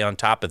to stay on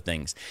top of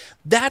things.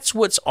 That's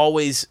what's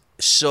always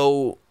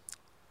so,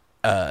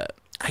 I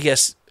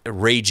guess,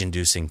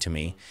 rage-inducing to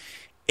me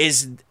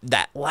is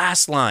that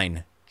last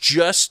line,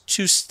 just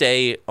to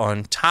stay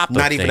on top of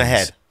things. Not even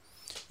ahead.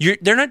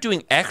 They're not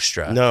doing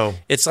extra. No.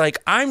 It's like,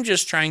 I'm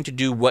just trying to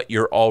do what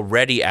you're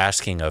already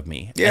asking of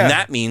me. Yeah. And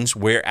that means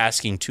we're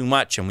asking too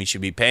much and we should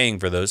be paying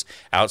for those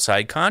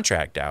outside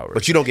contract hours.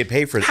 But you don't get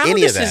paid for How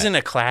any this of that. isn't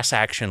a class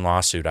action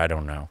lawsuit, I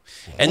don't know.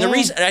 And the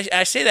reason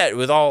I say that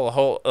with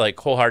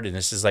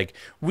wholeheartedness is like,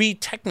 we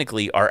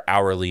technically are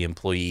hourly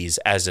employees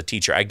as a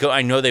teacher.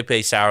 I know they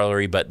pay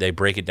salary, but they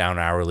break it down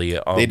hourly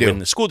They do. in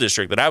the school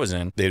district that I was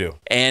in. They do.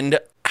 And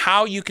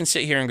how you can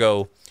sit here and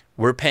go,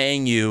 we're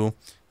paying you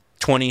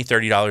 $20,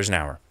 $30 an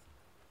hour,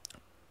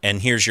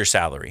 and here's your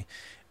salary.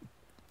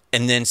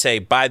 And then say,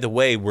 by the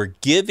way, we're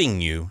giving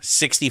you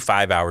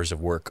 65 hours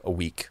of work a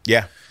week.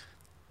 Yeah.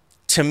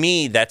 To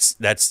me, that's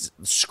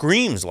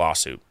screams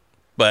lawsuit.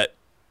 But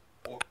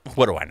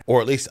what do I know?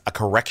 Or at least a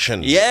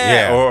correction.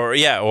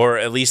 Or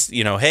at least,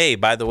 hey,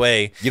 by the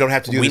way, you don't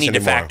have to do we this need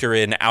anymore. to factor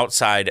in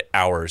outside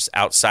hours,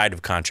 outside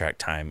of contract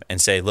time,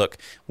 and say, look,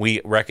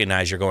 we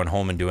recognize you're going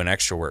home and doing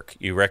extra work.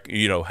 You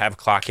have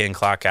clock in,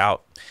 clock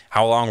out.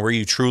 How long were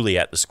you truly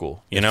at the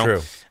school?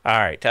 True. All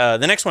right. The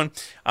next one,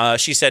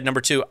 she said,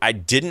 number 2, I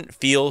didn't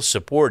feel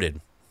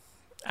supported.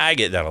 I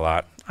get that a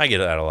lot.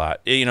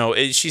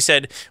 She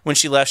said when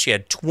she left, she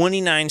had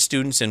 29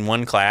 students in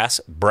one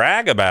class.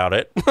 Brag about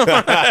it.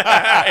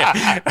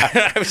 I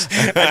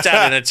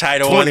taught in a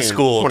Title I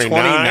school.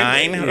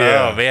 29?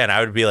 Yeah. Oh, man. I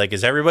would be like,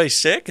 is everybody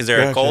sick? Is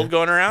there a cold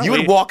going around? You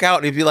would walk out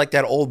and it'd be like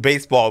that old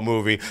baseball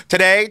movie.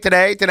 Today.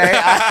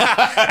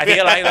 I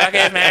feel like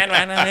luckiest man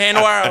in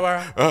the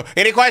world.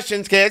 Any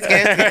questions, kids?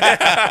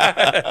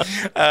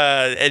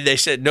 And they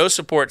said no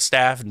support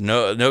staff,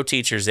 no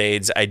teachers'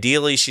 aides.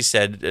 Ideally, she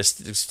said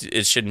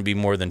it shouldn't be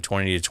more than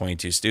 20 to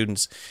 22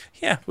 students.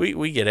 Yeah,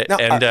 we get it. Now,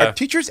 and are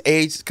teachers'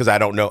 aides, because I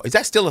don't know, is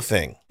that still a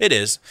thing? It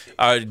is.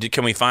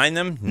 Can we find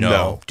them?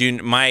 No.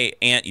 My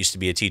aunt used to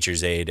be a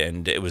teacher's aide,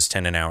 and it was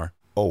 10 an hour.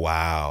 Oh,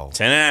 wow.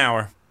 10 an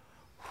hour.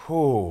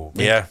 Whew.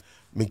 Yeah.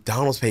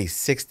 McDonald's pays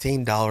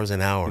 $16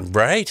 an hour.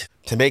 Right.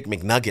 To make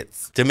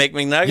McNuggets.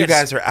 You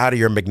guys are out of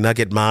your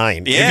McNugget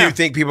mind. Yeah. If you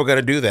think people are going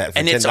to do that for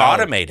and $10. It's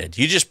automated.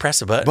 You just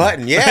press a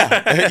button.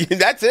 Yeah.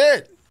 That's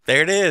it.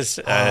 There it is.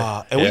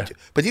 But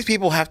these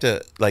people have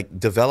to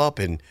develop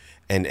and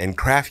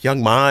craft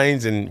young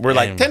minds, and we're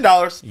like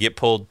 $10. You get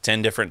pulled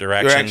 10 different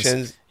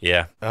directions.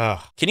 Yeah.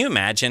 Can you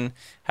imagine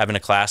having a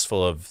class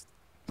full of,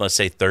 let's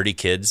say, 30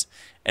 kids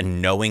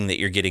and knowing that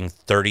you're getting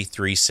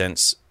 33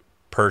 cents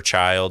per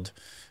child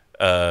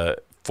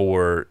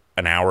for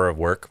an hour of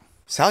work?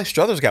 Sally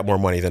Struthers got more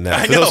money than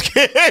that. I know. Those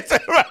kids.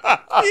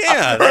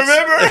 Yeah.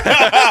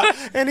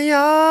 Remember? In the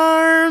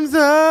arms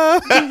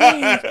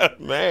of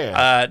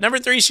man. Number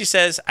 3, she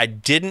says, I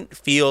didn't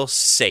feel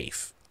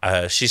safe.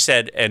 She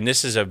said, and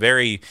this is a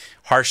very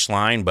harsh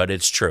line, but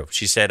it's true.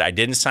 She said, I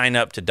didn't sign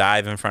up to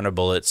dive in front of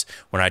bullets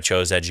when I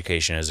chose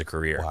education as a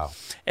career. Wow.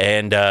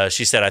 And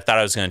she said, I thought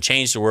I was going to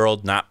change the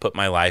world, not put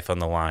my life on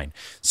the line.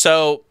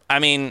 So, I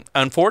mean,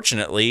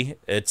 unfortunately,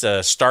 it's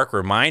a stark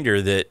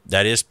reminder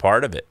that is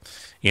part of it.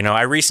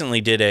 I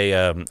recently did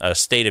a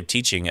State of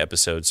Teaching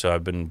episode, so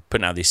I've been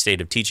putting out these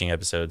State of Teaching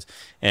episodes,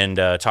 and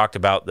talked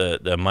about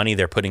the money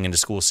they're putting into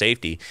school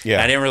safety. Yeah.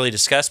 And I didn't really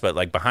discuss,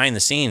 but behind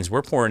the scenes,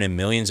 we're pouring in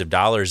millions of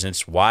dollars, and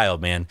it's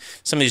wild, man.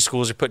 Some of these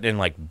schools are putting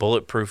in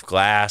bulletproof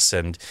glass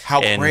and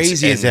how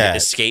crazy is that?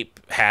 Escape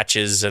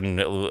hatches and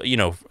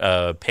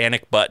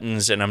panic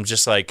buttons, and I'm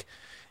just like,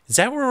 is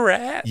that where we're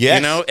at?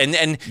 Yes.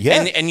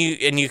 And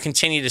you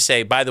continue to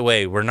say, by the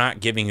way, we're not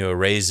giving you a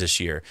raise this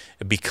year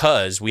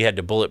because we had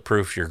to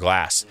bulletproof your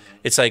glass.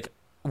 It's like,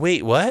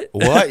 wait, what?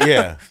 What?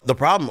 Yeah. The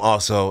problem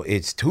also,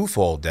 it's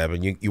twofold,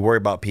 Devin. You worry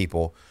about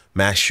people,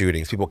 mass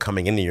shootings, people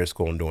coming into your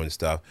school and doing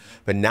stuff.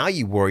 But now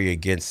you worry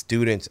against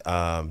students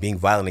being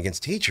violent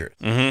against teachers.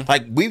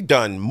 Mm-hmm. We've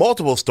done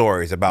multiple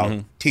stories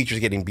about teachers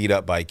getting beat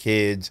up by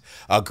kids.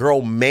 A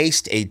girl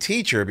maced a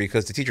teacher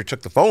because the teacher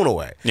took the phone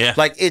away. Yeah.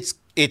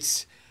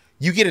 It's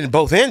you get in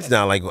both ends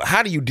now.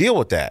 How do you deal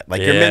with that?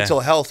 Your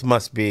mental health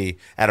must be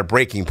at a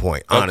breaking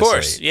point, honestly. Of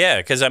course, yeah,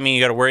 because, you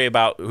got to worry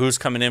about who's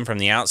coming in from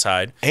the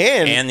outside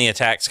and the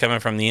attacks coming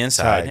from the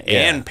inside,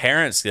 and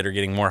parents that are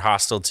getting more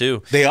hostile,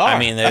 too. They are.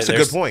 That's a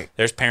good point.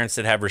 There's parents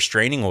that have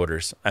restraining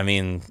orders.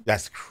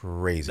 That's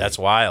crazy. That's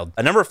wild.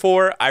 Number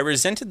 4, I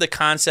resented the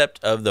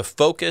concept of the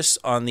focus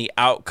on the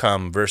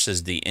outcome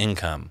versus the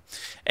income.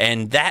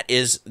 And that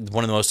is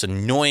one of the most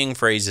annoying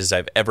phrases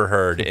I've ever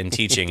heard in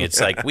teaching. It's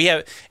and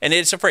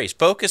it's a phrase,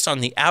 focus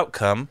on the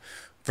outcome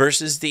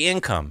versus the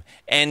income.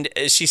 And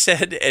she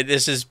said, and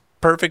this is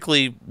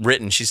perfectly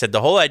written, she said,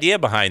 the whole idea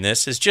behind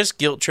this is just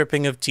guilt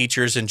tripping of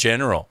teachers in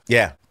general.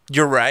 Yeah.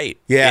 You're right.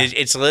 Yeah.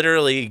 It's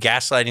literally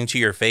gaslighting to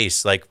your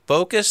face.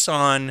 Focus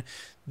on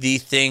the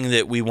thing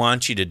that we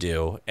want you to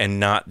do and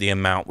not the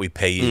amount we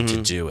pay you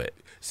to do it.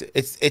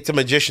 It's a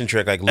magician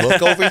trick.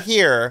 Look over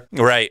here,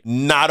 right?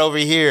 Not over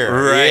here,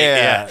 right?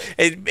 Yeah.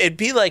 It'd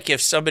be like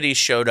if somebody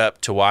showed up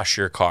to wash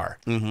your car,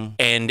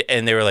 and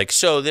they were like,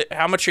 "So,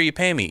 how much are you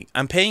paying me?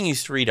 I'm paying you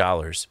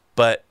 $3,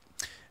 but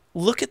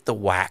look at the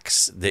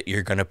wax that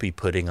you're going to be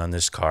putting on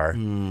this car.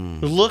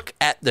 Look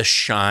at the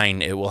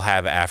shine it will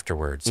have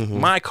afterwards.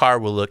 My car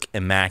will look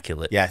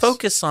immaculate. Yes.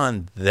 Focus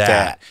on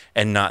that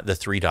and not the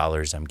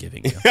 $3 I'm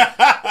giving you."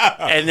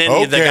 And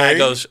then the guy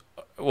goes,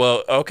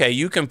 well, okay,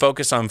 you can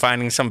focus on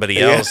finding somebody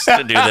else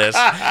to do this,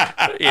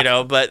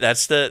 but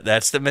that's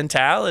the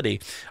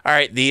mentality. All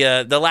right,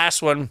 the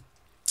last one,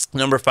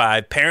 number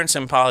 5, parents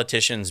and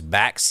politicians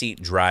backseat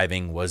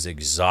driving was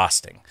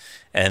exhausting.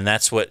 And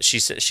that's what she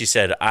said. She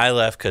said, I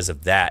left because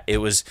of that. It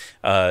was,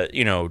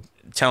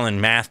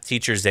 telling math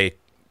teachers they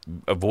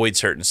avoid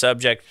certain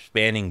subjects,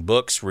 banning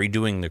books,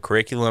 redoing the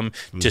curriculum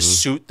to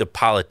suit the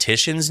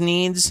politicians'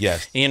 needs,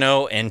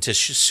 and to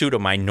suit a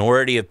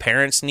minority of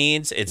parents'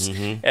 needs. It's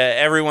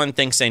everyone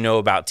thinks they know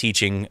about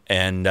teaching,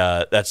 and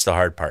that's the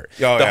hard part.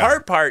 The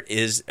hard part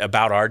is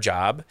about our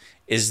job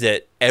is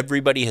that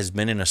everybody has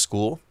been in a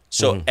school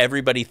So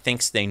everybody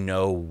thinks they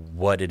know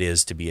what it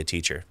is to be a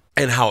teacher.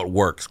 And how it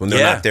works when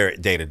they're not there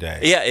day to day.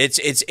 Yeah,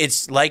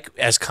 it's like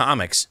as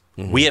comics,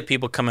 we have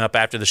people coming up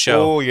after the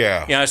show. Oh,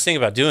 yeah. I was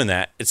thinking about doing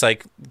that. It's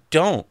like,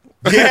 don't.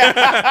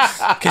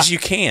 Yeah. Because you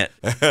can't.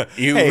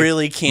 You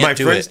really can't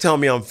do it. My friends tell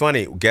me I'm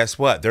funny. Guess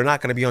what? They're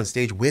not going to be on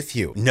stage with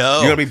you.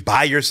 No. You're going to be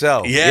by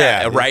yourself.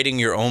 Yeah. Writing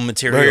your own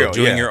material,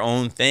 doing your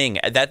own thing.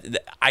 That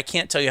I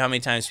can't tell you how many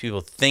times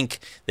people think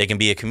they can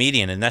be a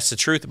comedian, and that's the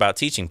truth about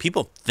teaching.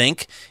 People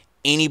think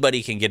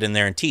anybody can get in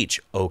there and teach.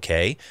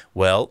 Okay,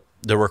 well,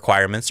 the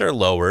requirements are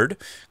lowered.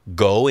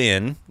 Go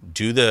in,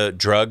 do the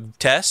drug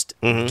test,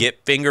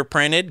 get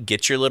fingerprinted,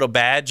 get your little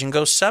badge, and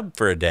go sub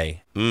for a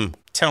day.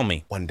 Tell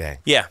me. One day.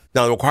 Yeah.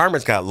 Now, the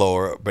requirements got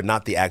lower, but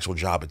not the actual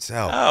job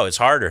itself. Oh, it's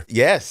harder.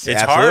 Yes, it's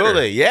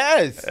absolutely.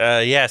 Harder. Yes.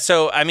 Yeah.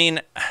 So, I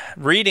mean,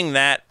 reading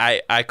that,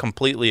 I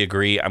completely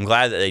agree. I'm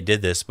glad that they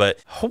did this,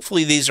 but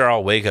hopefully these are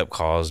all wake-up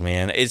calls,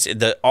 man.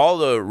 All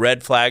the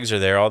red flags are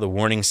there, all the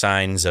warning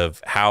signs of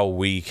how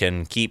we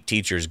can keep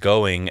teachers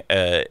going,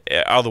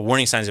 all the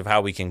warning signs of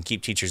how we can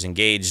keep teachers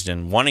engaged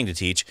and wanting to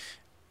teach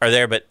are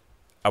there, but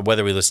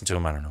whether we listen to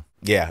them, I don't know.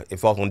 Yeah, it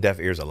falls on deaf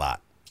ears a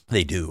lot.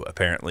 They do,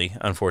 apparently,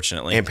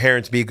 unfortunately. And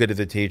parents, be good to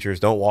the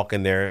teachers. Don't walk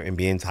in there and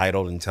be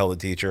entitled and tell the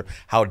teacher,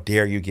 how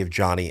dare you give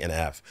Johnny an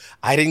F?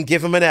 I didn't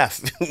give him an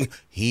F.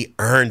 He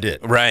earned it.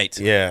 Right.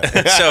 Yeah.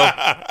 So,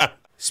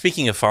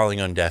 speaking of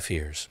falling on deaf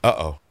ears.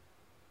 Uh-oh.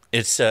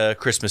 It's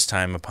Christmas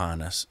time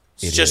upon us.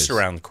 It's just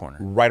around the corner.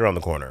 Right around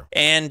the corner.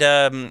 And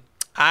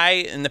I,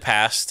 in the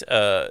past,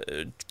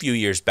 few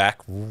years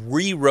back,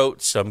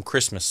 rewrote some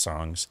Christmas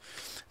songs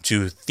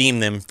to theme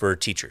them for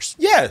teachers.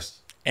 Yes.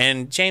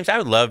 And James, I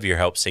would love your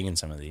help singing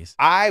some of these.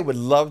 I would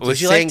love to Would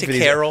you sing like to for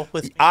these. carol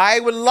with me? I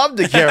would love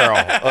to carol.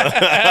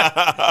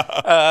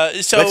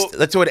 So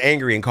let's do it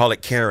angry and call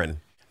it Karen.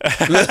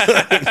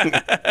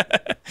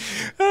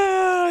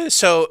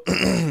 So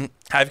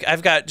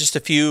I've got just a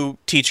few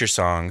teacher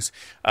songs.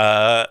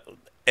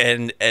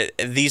 And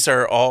these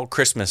are all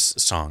Christmas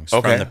songs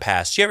from the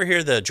past. You ever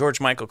hear the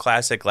George Michael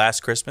classic, Last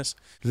Christmas?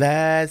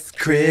 Last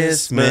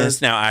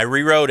Christmas. Now, I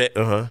rewrote it.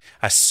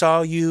 I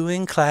saw you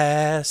in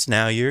class.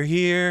 Now you're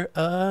here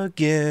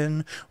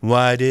again.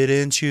 Why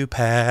didn't you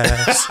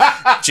pass?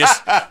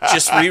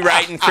 just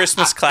rewriting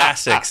Christmas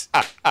classics.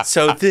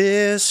 So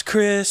this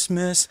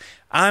Christmas,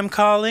 I'm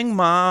calling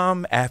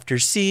Mom after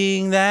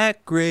seeing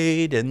that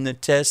grade and the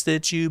test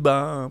that you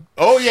bombed.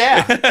 Oh,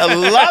 yeah. I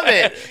love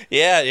it.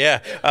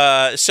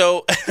 Yeah.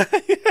 So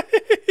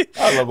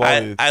I love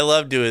all these. I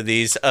love doing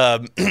these.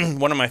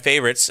 One of my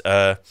favorites,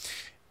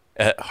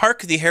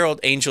 Hark the Herald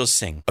Angels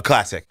Sing. A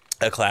classic.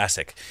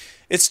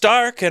 It's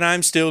dark and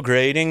I'm still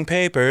grading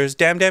papers.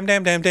 Damn.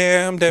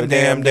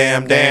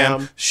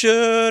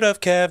 Should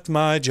have kept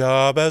my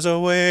job as a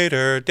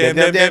waiter. Damn.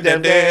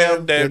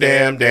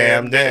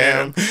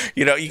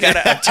 You know, you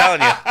gotta, I'm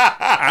telling you,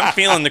 I'm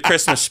feeling the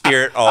Christmas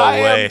spirit all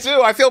the way. I am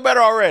too. I feel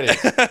better already.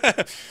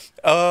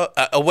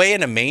 Away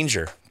in a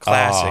Manger.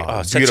 Classic.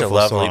 Oh, such a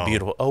lovely, song.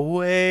 beautiful.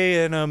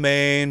 Away in a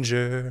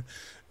manger.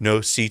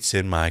 No seats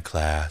in my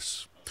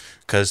class.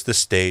 'Cause the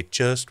state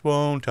just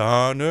won't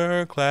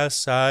honor class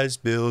size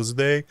bills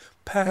they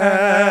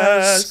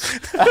pass.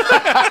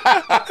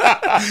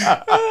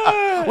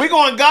 We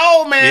going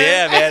gold,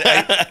 man. Yeah,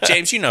 man.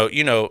 James, you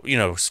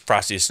know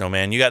Frosty the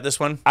Snowman. You got this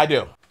one? I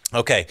do.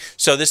 Okay,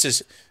 so this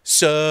is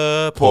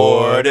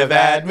supportive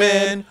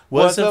admin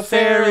was a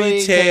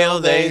fairy tale,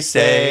 they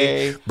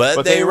say,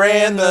 but they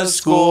ran the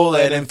school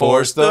and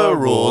enforced the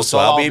rules, so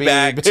I'll be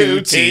back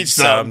to teach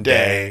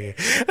someday.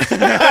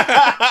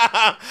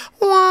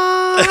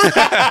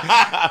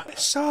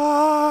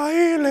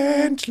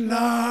 Silent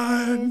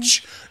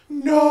lunch,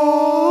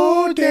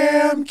 no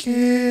damn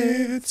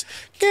kids,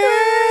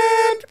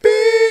 can't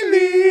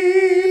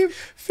believe,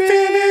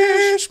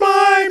 finish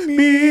my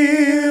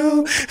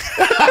meal.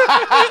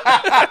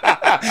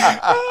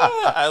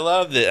 I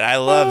love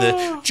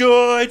it.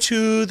 Joy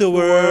to the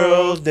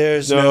world,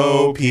 there's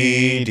no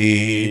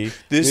PD.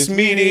 This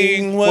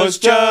meeting was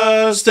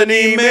just an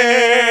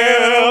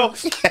email.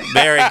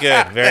 Very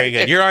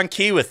good. You're on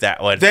key with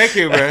that one. Thank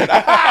you, man.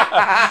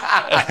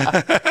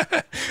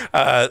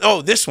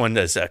 This one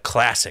is a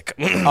classic.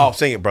 Oh,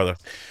 sing it, brother.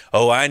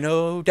 Oh, I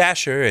know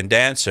Dasher and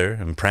Dancer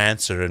and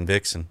Prancer and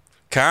Vixen,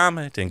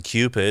 Comet and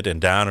Cupid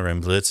and Donner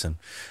and Blitzen.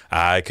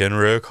 I can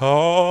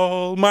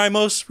recall my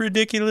most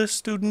ridiculous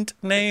student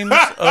names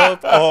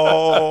of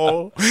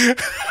all.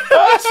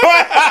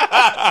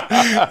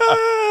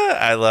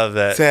 I love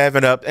that.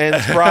 7-Up and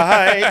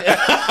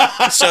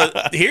Sprite. So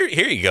here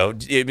you go.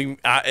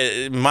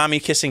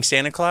 Mommy kissing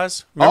Santa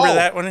Claus. Remember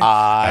that one?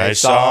 I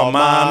saw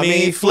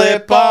Mommy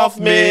flip off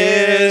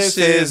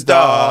Mrs.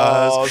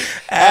 Dawes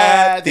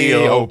at at the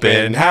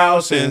open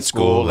house in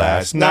school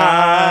last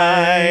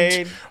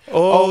night.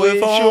 Oh,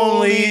 if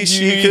only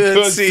she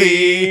could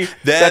see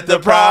that the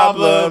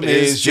problem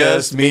is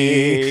just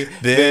me,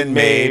 then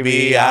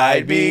maybe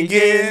I'd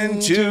begin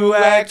to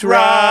act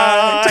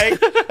right.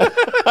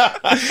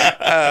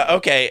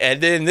 Okay,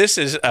 and then this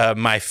is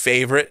my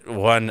favorite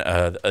one,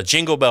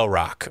 Jingle Bell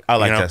Rock. I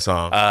like that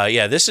song.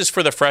 Yeah, this is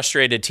for the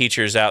frustrated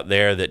teachers out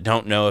there that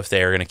don't know if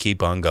they're going to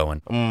keep on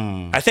going.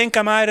 I think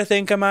I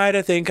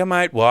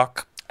might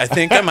walk. I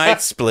think I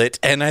might split,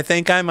 and I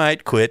think I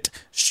might quit.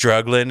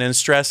 Struggling and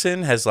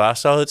stressing has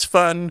lost all its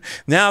fun.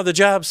 Now the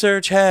job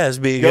search has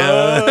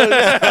begun.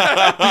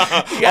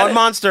 On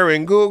Monster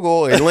and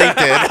Google and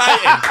LinkedIn.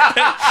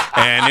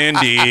 And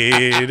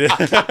Indeed.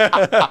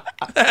 That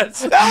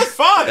was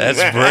fun.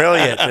 That's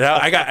brilliant. Now,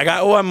 I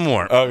got one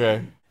more.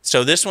 Okay.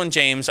 So this one,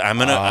 James, I'm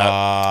gonna.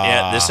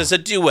 Yeah, this is a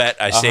duet.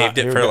 I saved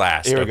it for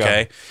last. Here we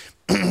Okay.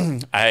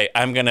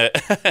 I'm gonna.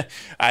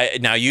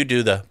 Now you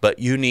do the. But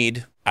you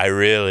need. I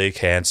really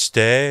can't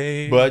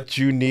stay. But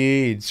you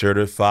need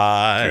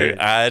certified.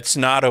 It's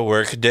not a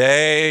work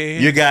day.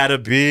 You gotta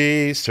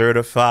be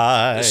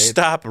certified.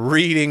 Stop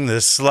reading the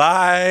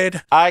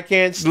slide. I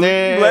can't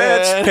stand.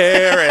 Let's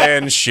pair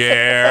and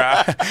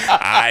share.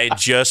 I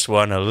just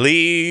want to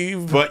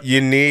leave. But you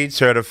need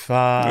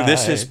certified.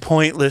 This is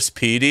pointless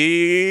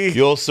PD.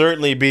 You'll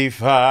certainly be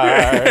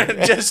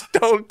fired. Just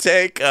don't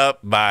take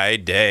up my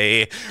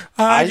day.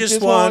 I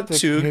just want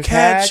to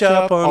catch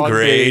up on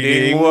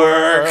grading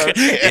work.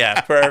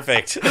 Yeah,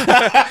 perfect.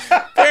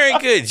 Very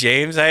good,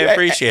 James. I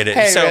appreciate it.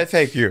 Hey, man,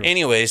 thank you.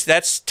 Anyways,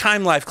 that's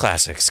Time Life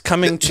Classics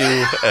coming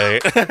to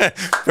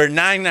for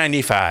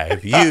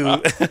 $9.95.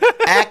 You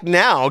Act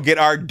now, get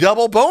our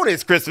double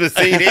bonus Christmas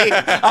CD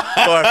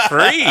for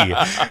free.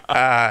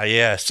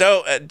 Yeah.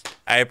 So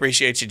I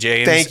appreciate you,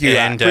 James. Thank you.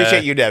 And, I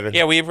appreciate you, Devin.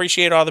 Yeah, we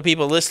appreciate all the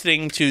people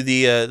listening to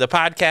the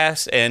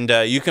podcast, and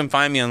you can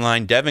find me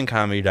online,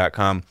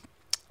 devincomedy.com.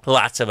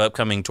 Lots of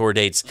upcoming tour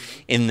dates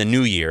in the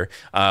new year.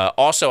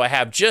 Also, I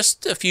have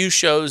just a few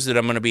shows that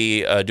I'm going to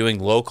be doing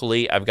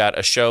locally. I've got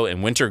a show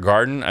in Winter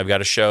Garden. I've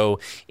got a show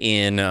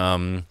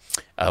in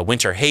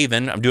Winter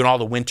Haven. I'm doing all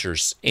the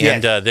winters.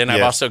 And then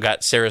I've also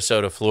got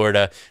Sarasota,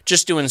 Florida,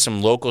 just doing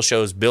some local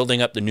shows,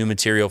 building up the new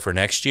material for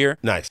next year.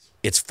 Nice.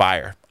 It's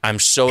fire. I'm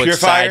so Pure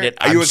excited.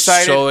 Fire? Are you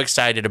excited? I'm so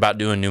excited about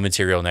doing new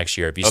material next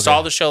year. If you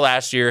saw the show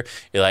last year,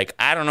 you're like,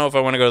 I don't know if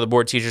I want to go to the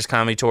Board Teachers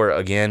Comedy Tour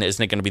again.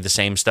 Isn't it going to be the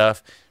same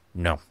stuff?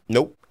 No.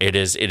 Nope. It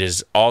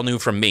is all new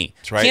from me.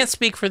 That's right. Can't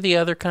speak for the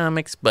other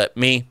comics, but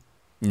me,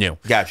 new.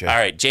 Gotcha. All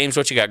right, James,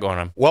 what you got going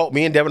on? Well,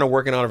 me and Devin are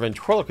working on a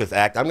ventriloquist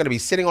act. I'm going to be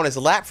sitting on his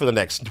lap for the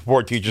next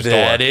Board Teachers Tour.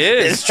 That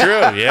is true,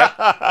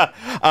 yeah.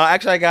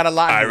 Actually, I got a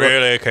lot. I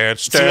really can't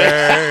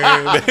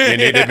stand. You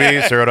need to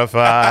be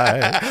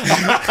certified.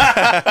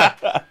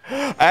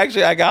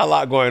 Actually, I got a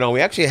lot going on. We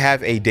actually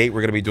have a date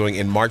we're going to be doing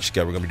in March.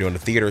 We're going to be doing a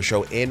theater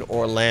show in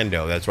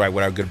Orlando. That's right,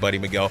 with our good buddy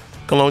Miguel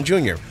Colon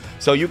Jr.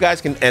 So you guys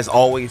can, as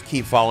always,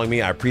 keep following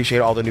me. I appreciate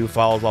all the new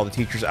follows, all the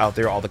teachers out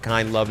there, all the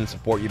kind love and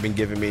support you've been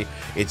giving me.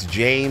 It's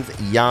James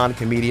Yan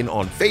Comedian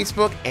on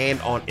Facebook and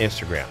on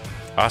Instagram.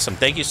 Awesome.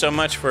 Thank you so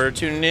much for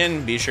tuning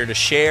in. Be sure to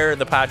share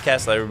the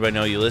podcast. Let everybody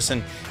know you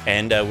listen.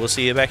 And we'll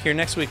see you back here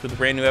next week with a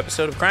brand new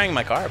episode of Crying in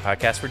My Car, a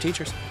podcast for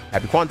teachers.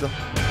 Happy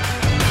Kwanzaa.